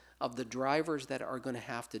opinions of the drivers that are going to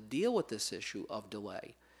have to deal with this issue of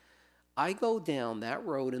delay. I go down that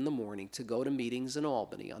road in the morning to go to meetings in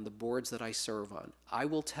Albany on the boards that I serve on. I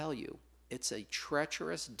will tell you, it's a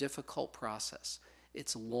treacherous, difficult process.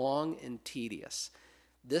 It's long and tedious.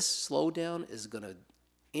 This slowdown is going to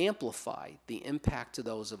amplify the impact to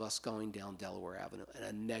those of us going down Delaware Avenue in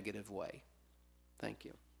a negative way. Thank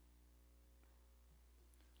you.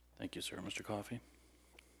 Thank you, sir. Mr. Coffey?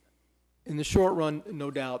 In the short run,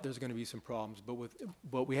 no doubt there's going to be some problems,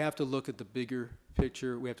 but we have to look at the bigger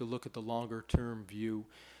picture. We have to look at the longer term view.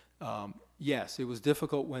 Yes, it was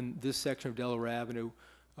difficult when this section of Delaware Avenue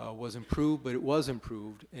was improved, but it was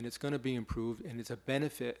improved, and it's going to be improved, and it's a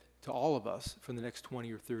benefit to all of us for the next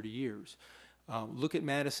 20 or 30 years. Look at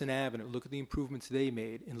Madison Avenue, look at the improvements they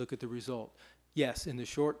made, and look at the result. Yes, in the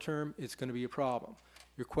short term, it's going to be a problem.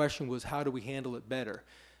 Your question was, how do we handle it better?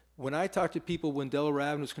 When I talked to people when Delaware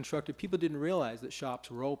Avenue was constructed, people didn't realize that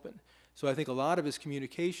shops were open. So I think a lot of his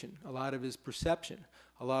communication, a lot of his perception,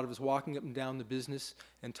 a lot of his walking up and down the business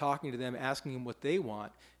and talking to them, asking them what they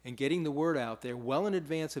want, and getting the word out there well in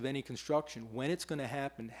advance of any construction, when it's going to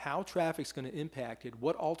happen, how traffic's going to impact it,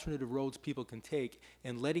 what alternative roads people can take,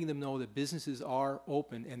 and letting them know that businesses are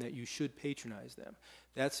open and that you should patronize them.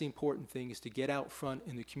 That's the important thing, is to get out front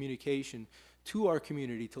in the communication to our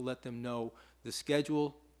community to let them know the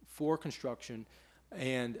schedule for construction,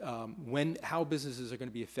 and how businesses are going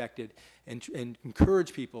to be affected, and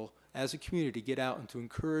encourage people as a community to get out and to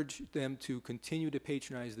encourage them to continue to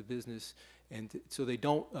patronize the business, and so they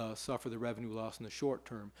don't suffer the revenue loss in the short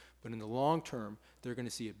term, but in the long term, they're going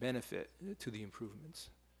to see a benefit to the improvements.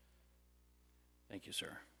 Thank you,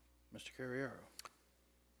 sir. Mr. Carriero.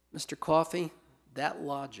 Mr. Coffey, that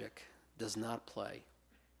logic does not play.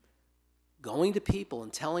 Going to people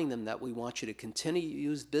and telling them that we want you to continue to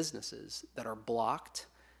use businesses that are blocked,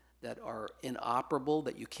 that are inoperable,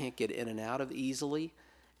 that you can't get in and out of easily,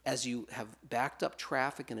 as you have backed up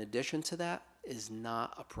traffic in addition to that, is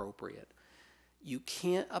not appropriate. You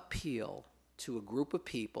can't appeal to a group of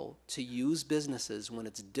people to use businesses when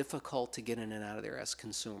it's difficult to get in and out of there as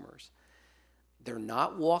consumers. They're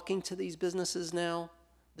not walking to these businesses now.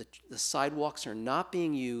 The sidewalks are not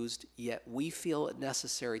being used, yet we feel it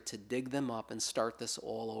necessary to dig them up and start this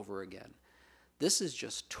all over again. This is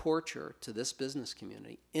just torture to this business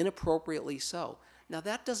community, inappropriately so. Now,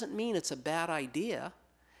 that doesn't mean it's a bad idea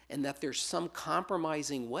and that there's some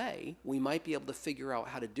compromising way we might be able to figure out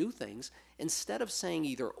how to do things. Instead of saying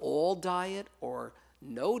either all diet or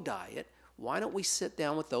no diet, why don't we sit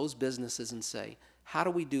down with those businesses and say, how do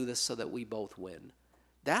we do this so that we both win?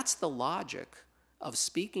 That's the logic of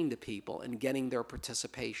speaking to people and getting their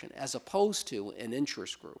participation, as opposed to an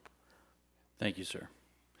interest group. Thank you, sir.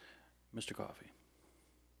 Mr. Coffey.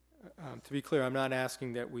 To be clear, I'm not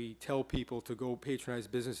asking that we tell people to go patronize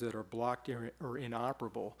businesses that are blocked or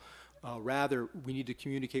inoperable. Rather, we need to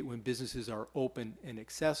communicate when businesses are open and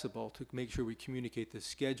accessible, to make sure we communicate the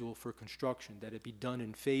schedule for construction, that it be done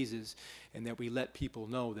in phases, and that we let people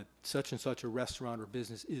know that such and such a restaurant or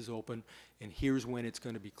business is open, and here's when it's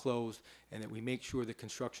going to be closed, and that we make sure the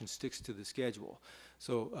construction sticks to the schedule.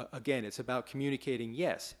 So again, it's about communicating,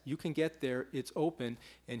 yes, you can get there, it's open,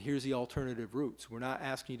 and here's the alternative routes. We're not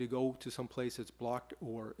asking you to go to some place that's blocked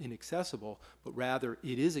or inaccessible, but rather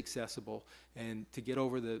it is accessible, and to get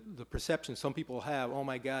over the perception some people have, oh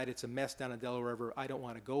my God, it's a mess down in Delaware River, I don't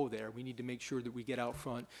want to go there. We need to make sure that we get out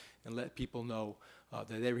front and let people know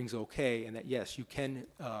that everything's okay, and that yes, you can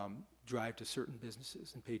drive to certain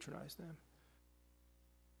businesses and patronize them.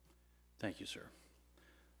 Thank you, sir.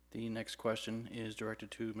 The next question is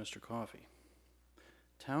directed to Mr. Coffey.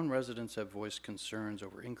 Town residents have voiced concerns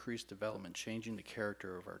over increased development changing the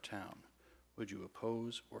character of our town. Would you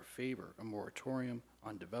oppose or favor a moratorium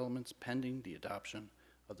on developments pending the adoption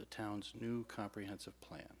of the town's new comprehensive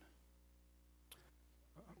plan?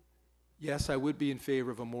 Yes, I would be in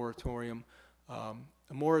favor of a moratorium. A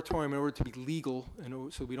moratorium, in order to be legal,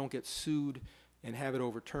 and so we don't get sued and have it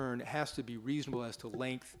overturned, it has to be reasonable as to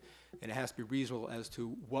length, and it has to be reasonable as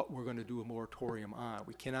to what we're going to do a moratorium on.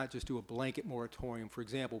 We cannot just do a blanket moratorium. For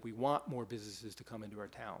example, we want more businesses to come into our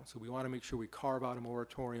town, so we want to make sure we carve out a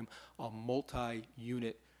moratorium on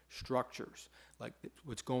multi-unit structures, like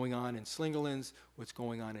what's going on in Slingerlands, what's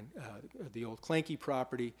going on in the old Clanky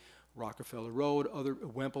property, Rockefeller Road, other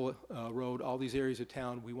Wemple Road, all these areas of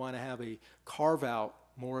town. We want to have a carve-out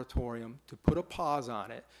moratorium to put a pause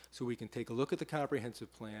on it so we can take a look at the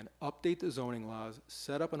comprehensive plan, update the zoning laws,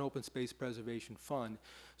 set up an open space preservation fund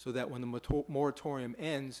so that when the moratorium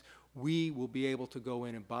ends, we will be able to go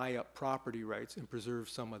in and buy up property rights and preserve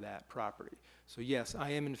some of that property. So yes,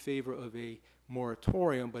 I am in favor of a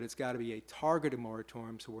moratorium, but it's got to be a targeted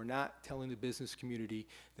moratorium, so we're not telling the business community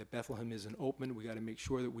that Bethlehem isn't open. We got to make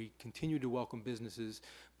sure that we continue to welcome businesses,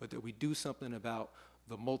 but that we do something about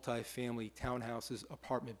the multi-family townhouses,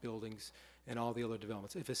 apartment buildings, and all the other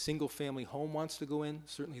developments. If a single-family home wants to go in,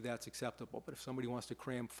 certainly that's acceptable. But if somebody wants to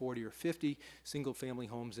cram 40 or 50 single-family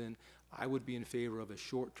homes in, I would be in favor of a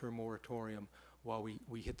short-term moratorium while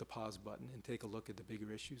we hit the pause button and take a look at the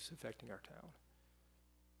bigger issues affecting our town.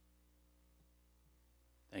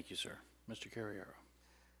 Thank you, sir. Mr. Carriero.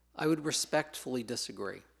 I would respectfully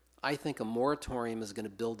disagree. I think a moratorium is going to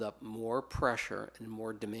build up more pressure and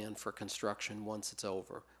more demand for construction once it's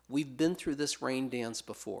over. We've been through this rain dance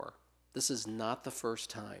before. This is not the first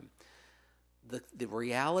time. The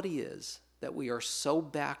reality is that we are so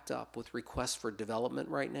backed up with requests for development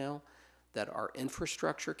right now that our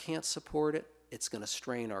infrastructure can't support it. It's going to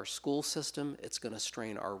strain our school system. It's going to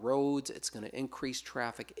strain our roads. It's going to increase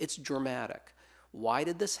traffic. It's dramatic. Why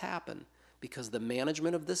did this happen? Because the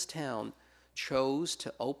management of this town chose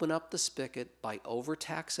to open up the spigot by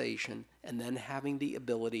overtaxation and then having the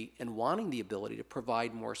ability and wanting the ability to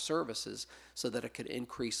provide more services so that it could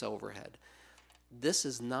increase overhead. This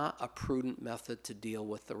is not a prudent method to deal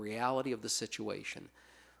with the reality of the situation.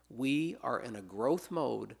 We are in a growth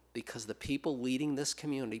mode because the people leading this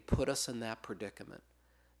community put us in that predicament.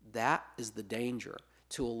 That is the danger.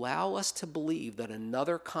 to allow us to believe that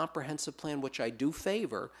another comprehensive plan, which I do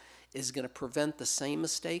favor, is going to prevent the same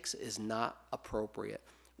mistakes is not appropriate.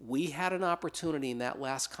 We had an opportunity in that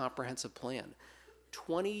last comprehensive plan.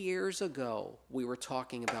 20 years ago, we were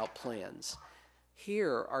talking about plans.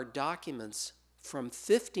 Here are documents from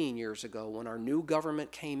 15 years ago when our new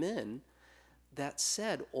government came in that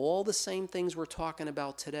said all the same things we're talking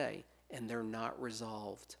about today, and they're not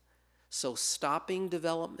resolved. So stopping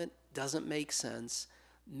development doesn't make sense.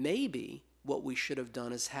 Maybe what we should have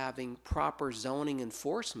done is having proper zoning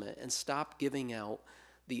enforcement and stop giving out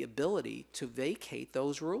the ability to vacate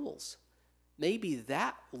those rules. Maybe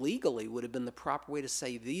that legally would have been the proper way to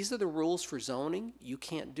say, these are the rules for zoning, you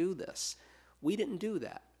can't do this. We didn't do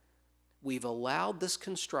that. We've allowed this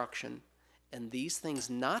construction and these things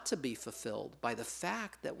not to be fulfilled by the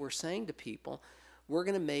fact that we're saying to people, we're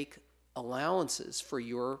going to make allowances for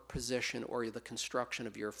your position or the construction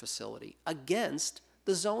of your facility against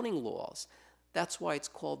the zoning laws. That's why it's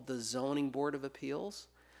called the Zoning Board of Appeals.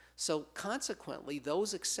 So consequently,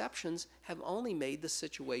 those exceptions have only made the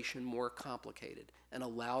situation more complicated and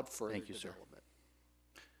allowed further development.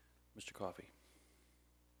 Mr. Coffey.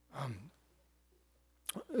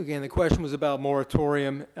 Again, the question was about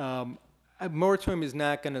moratorium. A moratorium is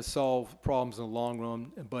not going to solve problems in the long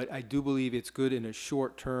run, but I do believe it's good in a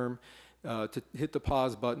short term to hit the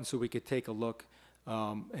pause button so we could take a look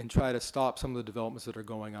and try to stop some of the developments that are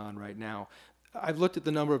going on right now. I've looked at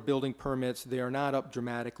the number of building permits. They are not up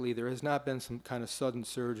dramatically. There has not been some kind of sudden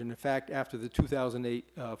surge. And in fact, after the 2008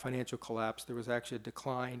 financial collapse, there was actually a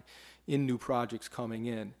decline in new projects coming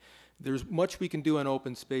in. There's much we can do on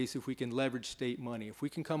open space if we can leverage state money. If we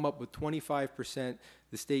can come up with 25%,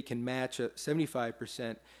 the state can match at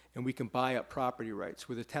 75%, and we can buy up property rights,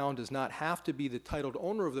 where the town does not have to be the titled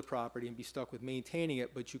owner of the property and be stuck with maintaining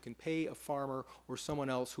it, but you can pay a farmer or someone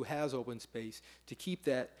else who has open space to keep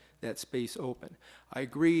that space open. I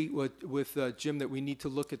agree with Jim that we need to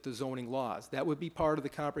look at the zoning laws. That would be part of the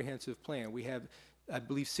comprehensive plan. We have, I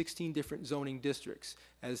believe, 16 different zoning districts.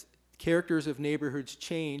 As characters of neighborhoods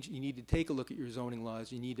change, you need to take a look at your zoning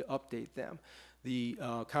laws. You need to update them. The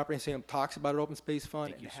comprehensive plan talks about an open space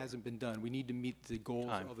fund, and it hasn't been done. We need to meet the goals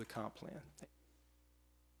of the comp plan.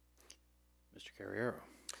 Mr. Carriero.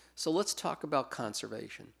 So let's talk about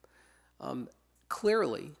conservation.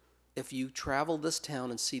 Clearly, if you travel this town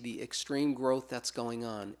and see the extreme growth that's going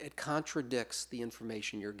on, it contradicts the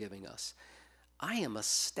information you're giving us. I am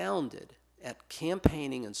astounded at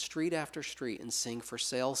campaigning on street after street and seeing for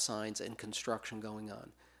sale signs and construction going on.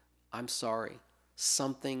 I'm sorry,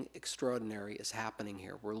 something extraordinary is happening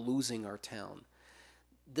here. We're losing our town.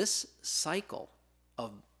 This cycle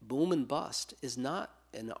of boom and bust is not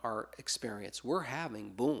in our experience. We're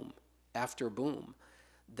having boom after boom.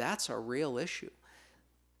 That's a real issue.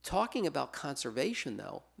 Talking about conservation,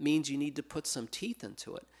 though, means you need to put some teeth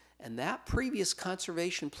into it. And that previous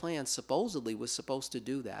conservation plan supposedly was supposed to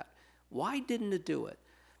do that. Why didn't it do it?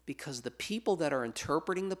 Because the people that are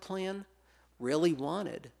interpreting the plan really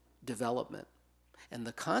wanted development. And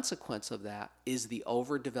the consequence of that is the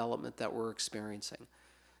overdevelopment that we're experiencing.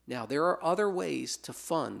 Now, there are other ways to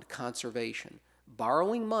fund conservation.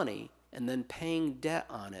 Borrowing money and then paying debt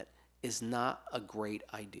on it is not a great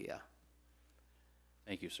idea.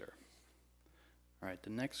 Thank you, sir. All right, the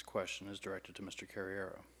next question is directed to Mr.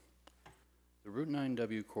 Carriero. The Route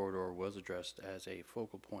 9W corridor was addressed as a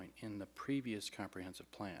focal point in the previous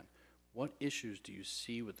comprehensive plan. What issues do you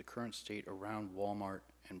see with the current state around Walmart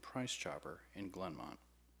and Price Chopper in Glenmont?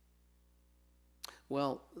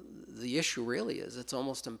 Well, the issue really is it's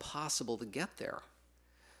almost impossible to get there.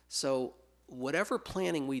 So whatever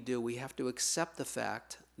planning we do, we have to accept the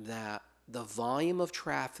fact that the volume of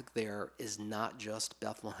traffic there is not just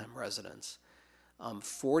Bethlehem residents.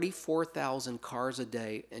 44,000 cars a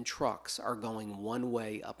day and trucks are going one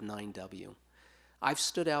way up 9W. I've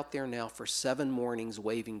stood out there now for 7 mornings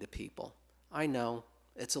waving to people. I know,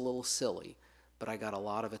 it's a little silly, but I got a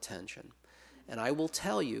lot of attention. And I will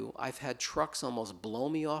tell you, I've had trucks almost blow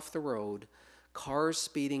me off the road, cars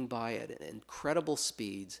speeding by at incredible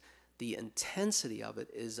speeds. The intensity of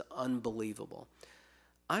it is unbelievable.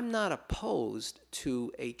 I'm not opposed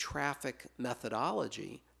to a traffic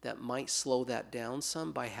methodology that might slow that down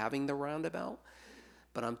some by having the roundabout,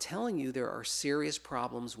 but I'm telling you there are serious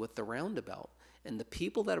problems with the roundabout. And the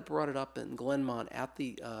people that have brought it up in Glenmont at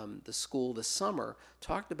the school this summer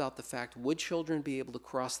talked about the fact, would children be able to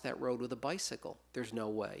cross that road with a bicycle? There's no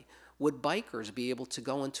way. Would bikers be able to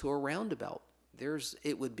go into a roundabout?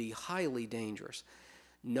 It would be highly dangerous.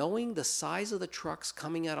 Knowing the size of the trucks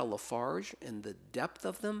coming out of Lafarge and the depth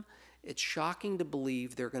of them, it's shocking to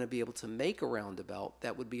believe they're going to be able to make a roundabout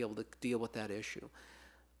that would be able to deal with that issue.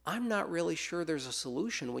 I'm not really sure there's a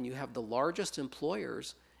solution when you have the largest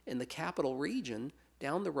employers in the capital region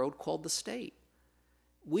down the road called the state.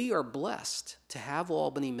 We are blessed to have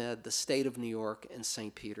Albany Med, the state of New York, and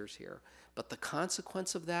St. Peter's here. But the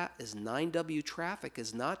consequence of that is 9W traffic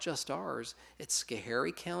is not just ours, it's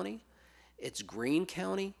Schoharie County, it's Greene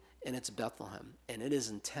County, and it's Bethlehem, and it is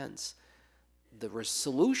intense. The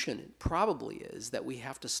solution probably is that we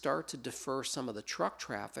have to start to defer some of the truck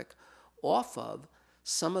traffic off of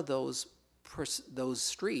some of those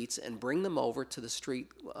streets and bring them over to the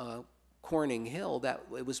street Corning Hill that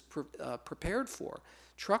it was prepared for.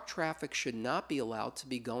 Truck traffic should not be allowed to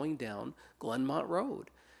be going down Glenmont Road.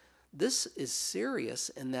 This is serious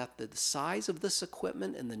in that the size of this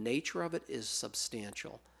equipment and the nature of it is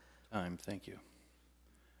substantial. Thank you.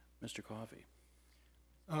 Mr. Coffey.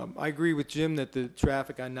 I agree with Jim that the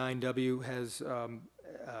traffic on 9W has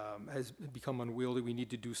become unwieldy. We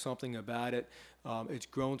need to do something about it. It's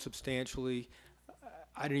grown substantially.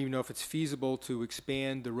 I don't even know if it's feasible to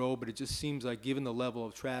expand the road, but it just seems like given the level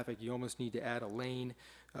of traffic, you almost need to add a lane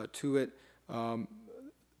to it.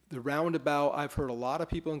 The roundabout, I've heard a lot of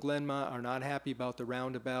people in Glenmont are not happy about the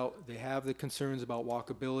roundabout. They have the concerns about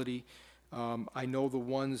walkability. I know the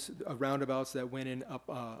ones, roundabouts that went in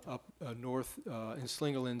up north in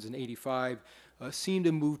Slingerlands in 85 seem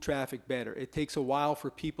to move traffic better. It takes a while for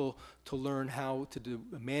people to learn how to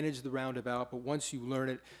manage the roundabout, but once you learn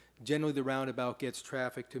it, generally the roundabout gets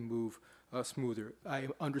traffic to move smoother. I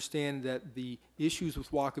understand that the issues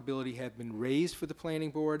with walkability have been raised for the planning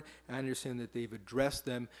board. I understand that they've addressed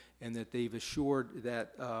them and that they've assured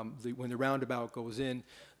that when the roundabout goes in,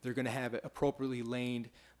 they're going to have it appropriately laned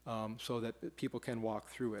so that people can walk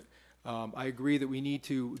through it. I agree that we need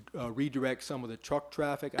to redirect some of the truck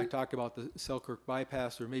traffic. I talked about the Selkirk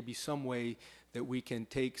bypass. There may be some way that we can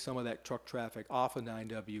take some of that truck traffic off of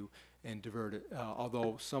 9W and divert it.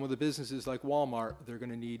 Although some of the businesses like Walmart, they're going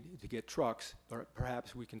to need to get trucks, or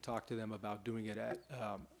perhaps we can talk to them about doing it at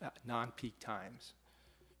non-peak times.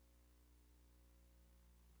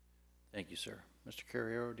 Thank you, sir. Mr.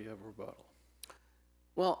 Carriero, do you have a rebuttal?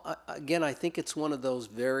 Well, again, I think it's one of those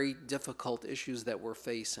very difficult issues that we're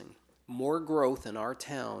facing. More growth in our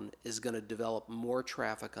town is going to develop more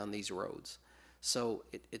traffic on these roads. So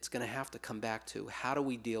it's going to have to come back to how do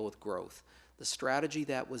we deal with growth? The strategy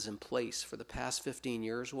that was in place for the past 15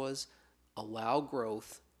 years was allow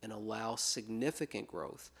growth and allow significant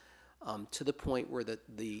growth to the point where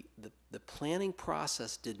the planning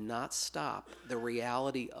process did not stop the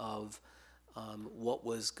reality of what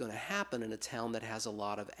was going to happen in a town that has a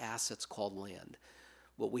lot of assets called land.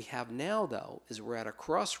 What we have now, though, is we're at a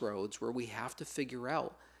crossroads where we have to figure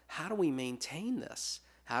out how do we maintain this?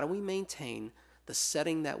 How do we maintain the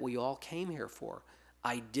setting that we all came here for?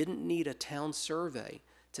 I didn't need a town survey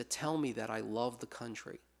to tell me that I love the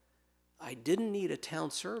country. I didn't need a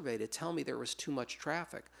town survey to tell me there was too much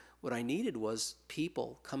traffic. What I needed was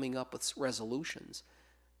people coming up with resolutions.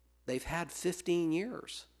 They've had 15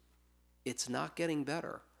 years. It's not getting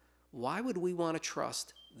better. Why would we want to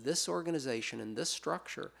trust this organization and this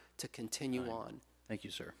structure to continue on? Thank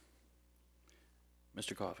you, sir.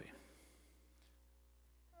 Mr. Coffey.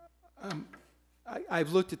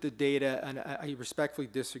 I've looked at the data, and I respectfully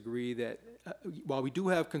disagree that while we do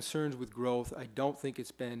have concerns with growth, I don't think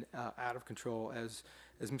it's been out of control, as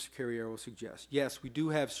Mr. Carriero suggests. Yes, we do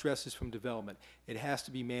have stresses from development. It has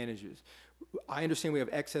to be managed. I understand we have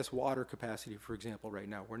excess water capacity, for example, right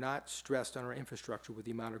now. We're not stressed on our infrastructure with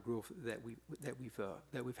the amount of growth that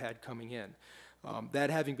we've had coming in. That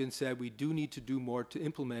having been said, we do need to do more to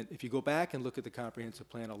implement. If you go back and look at the comprehensive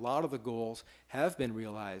plan, a lot of the goals have been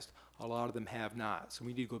realized. A lot of them have not. So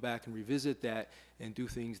we need to go back and revisit that and do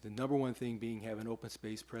things. The number one thing being have an open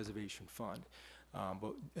space preservation fund.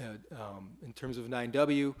 But in terms of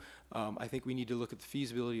 9W, I think we need to look at the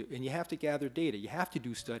feasibility, and you have to gather data. You have to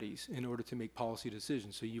do studies in order to make policy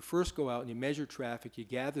decisions. So you first go out and you measure traffic, you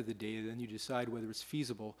gather the data, then you decide whether it's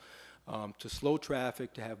feasible to slow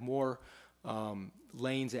traffic, to have more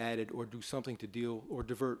lanes added, or do something to deal or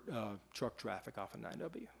divert truck traffic off of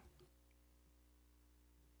 9W.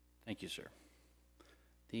 Thank you, sir.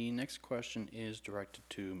 The next question is directed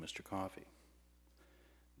to Mr. Coffey.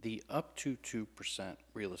 The up to 2%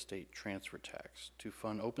 real estate transfer tax to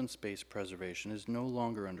fund open space preservation is no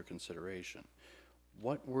longer under consideration.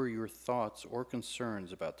 What were your thoughts or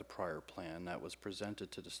concerns about the prior plan that was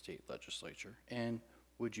presented to the state legislature? And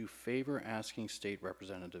would you favor asking state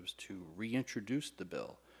representatives to reintroduce the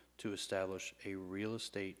bill to establish a real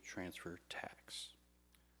estate transfer tax?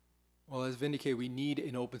 Well, as vindicated, we need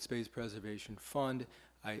an open space preservation fund.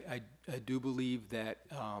 I do believe that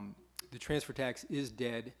the transfer tax is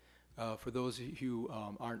dead. For those of you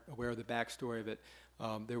who aren't aware of the backstory of it,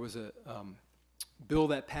 there was a bill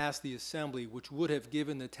that passed the Assembly which would have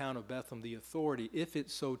given the town of Bethlehem the authority, if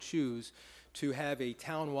it so choose, to have a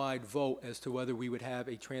town-wide vote as to whether we would have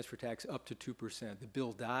a transfer tax up to 2%. The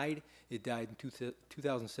bill died. It died in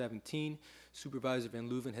 2017. Supervisor Van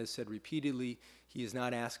Leuven has said repeatedly he is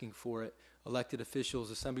not asking for it. Elected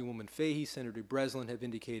officials, Assemblywoman Fahey, Senator Breslin, have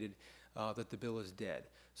indicated that the bill is dead.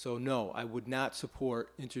 So no, I would not support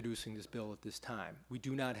introducing this bill at this time. We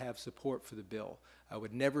do not have support for the bill. I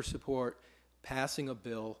would never support passing a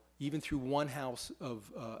bill, even through one house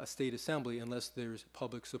of a state assembly, unless there's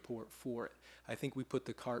public support for it. I think we put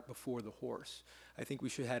the cart before the horse. I think we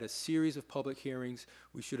should have had a series of public hearings.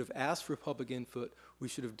 We should have asked for public input. We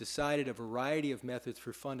should have decided a variety of methods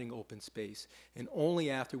for funding open space. And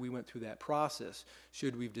only after we went through that process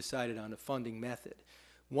should we have decided on a funding method.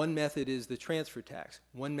 One method is the transfer tax.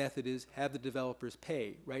 One method is have the developers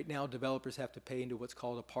pay. Right now, developers have to pay into what's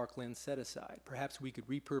called a parkland set-aside. Perhaps we could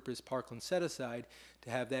repurpose parkland set-aside to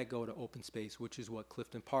have that go to open space, which is what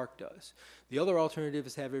Clifton Park does. The other alternative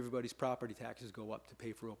is have everybody's property taxes go up to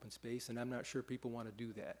pay for open space, and I'm not sure people want to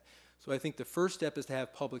do that. So I think the first step is to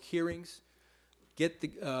have public hearings, get the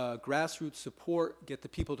grassroots support, get the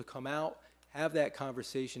people to come out, have that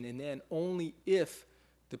conversation, and then only if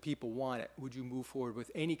the people want it would you move forward with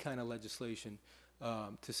any kind of legislation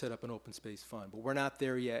to set up an open space fund. But we're not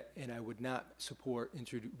there yet, and I would not support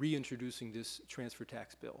reintroducing this transfer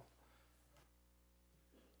tax bill.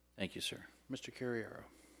 Thank you, sir. Mr. Carriero.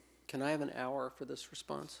 Can I have an hour for this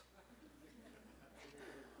response?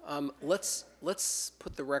 Let's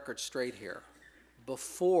put the record straight here.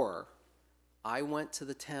 Before I went to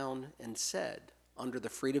the town and said, under the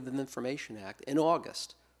Freedom of Information Act in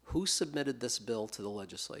August, who submitted this bill to the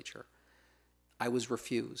legislature? I was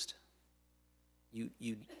refused.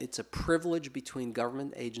 It's a privilege between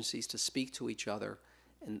government agencies to speak to each other,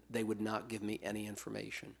 and they would not give me any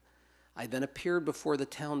information. I then appeared before the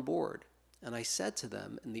town board, and I said to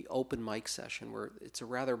them in the open mic session, where it's a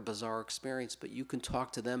rather bizarre experience, but you can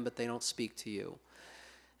talk to them, but they don't speak to you.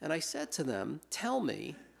 And I said to them, tell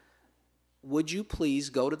me, would you please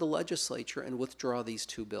go to the legislature and withdraw these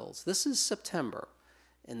two bills? This is September.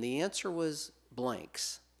 And the answer was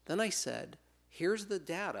blanks. Then I said, here's the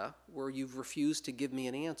data where you've refused to give me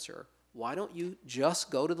an answer. Why don't you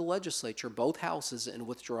just go to the legislature, both houses, and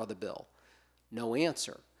withdraw the bill? No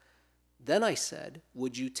answer. Then I said,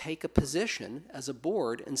 would you take a position as a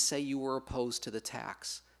board and say you were opposed to the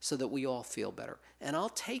tax so that we all feel better? And I'll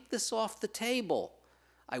take this off the table.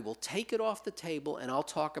 I will take it off the table, and I'll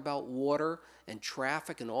talk about water and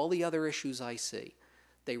traffic and all the other issues I see.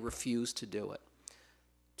 They refused to do it.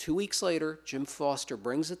 2 weeks later, Jim Foster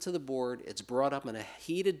brings it to the board. It's brought up and a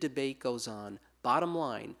heated debate goes on. Bottom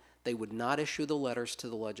line, they would not issue the letters to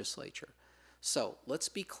the legislature. So let's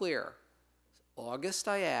be clear. August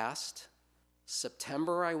I asked,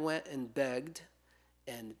 September I went and begged,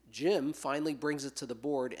 and Jim finally brings it to the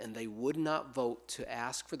board, and they would not vote to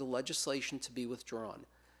ask for the legislation to be withdrawn.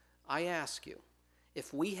 I ask you,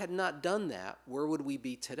 if we had not done that, where would we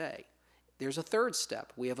be today? There's a third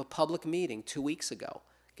step. We have a public meeting 2 weeks ago.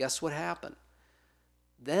 Guess what happened?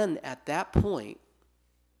 Then at that point,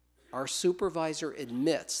 our supervisor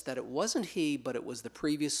admits that it wasn't he, but it was the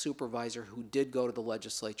previous supervisor who did go to the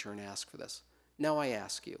legislature and ask for this. Now I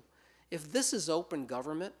ask you, if this is open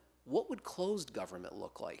government, what would closed government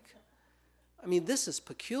look like? I mean, this is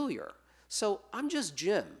peculiar. So I'm just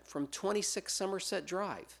Jim from 26 Somerset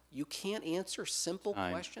Drive. You can't answer simple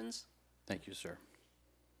questions? Thank you, sir.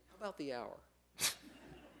 How about the hour?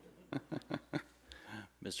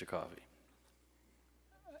 Mr. Coffey.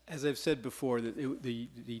 As I've said before,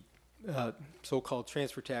 the so-called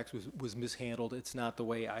transfer tax was mishandled. It's not the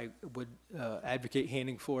way I would advocate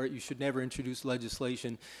handing for it. You should never introduce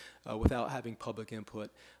legislation without having public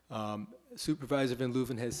input. Supervisor Van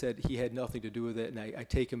Leuven has said he had nothing to do with it, and I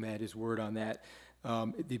take him at his word on that.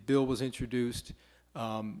 The bill was introduced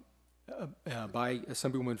by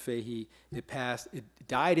Assemblywoman Fahey. It passed. It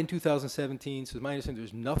died in 2017, so it's my understanding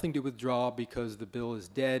there's nothing to withdraw because the bill is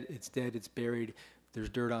dead. It's dead. It's buried. There's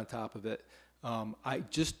dirt on top of it. I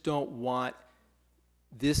just don't want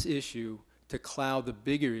this issue to cloud the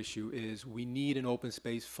bigger issue is we need an open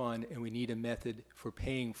space fund and we need a method for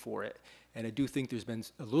paying for it. And I do think there's been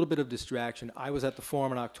a little bit of distraction. I was at the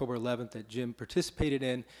forum on October 11th that Jim participated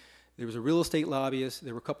in. There was a real estate lobbyist.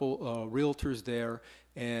 There were a couple realtors there.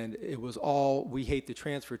 And it was all, we hate the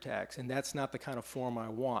transfer tax. And that's not the kind of forum I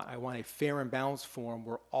want. I want a fair and balanced forum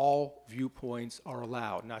where all viewpoints are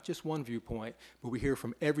allowed. Not just one viewpoint, but we hear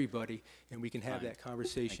from everybody and we can have that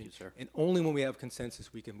conversation. Thank you, sir. And only when we have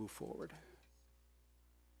consensus we can move forward.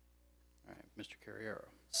 Mr. Carriero.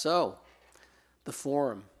 So, the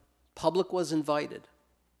forum. Public was invited.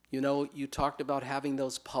 You know, you talked about having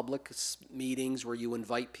those public meetings where you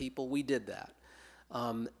invite people. We did that.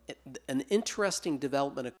 An interesting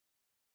development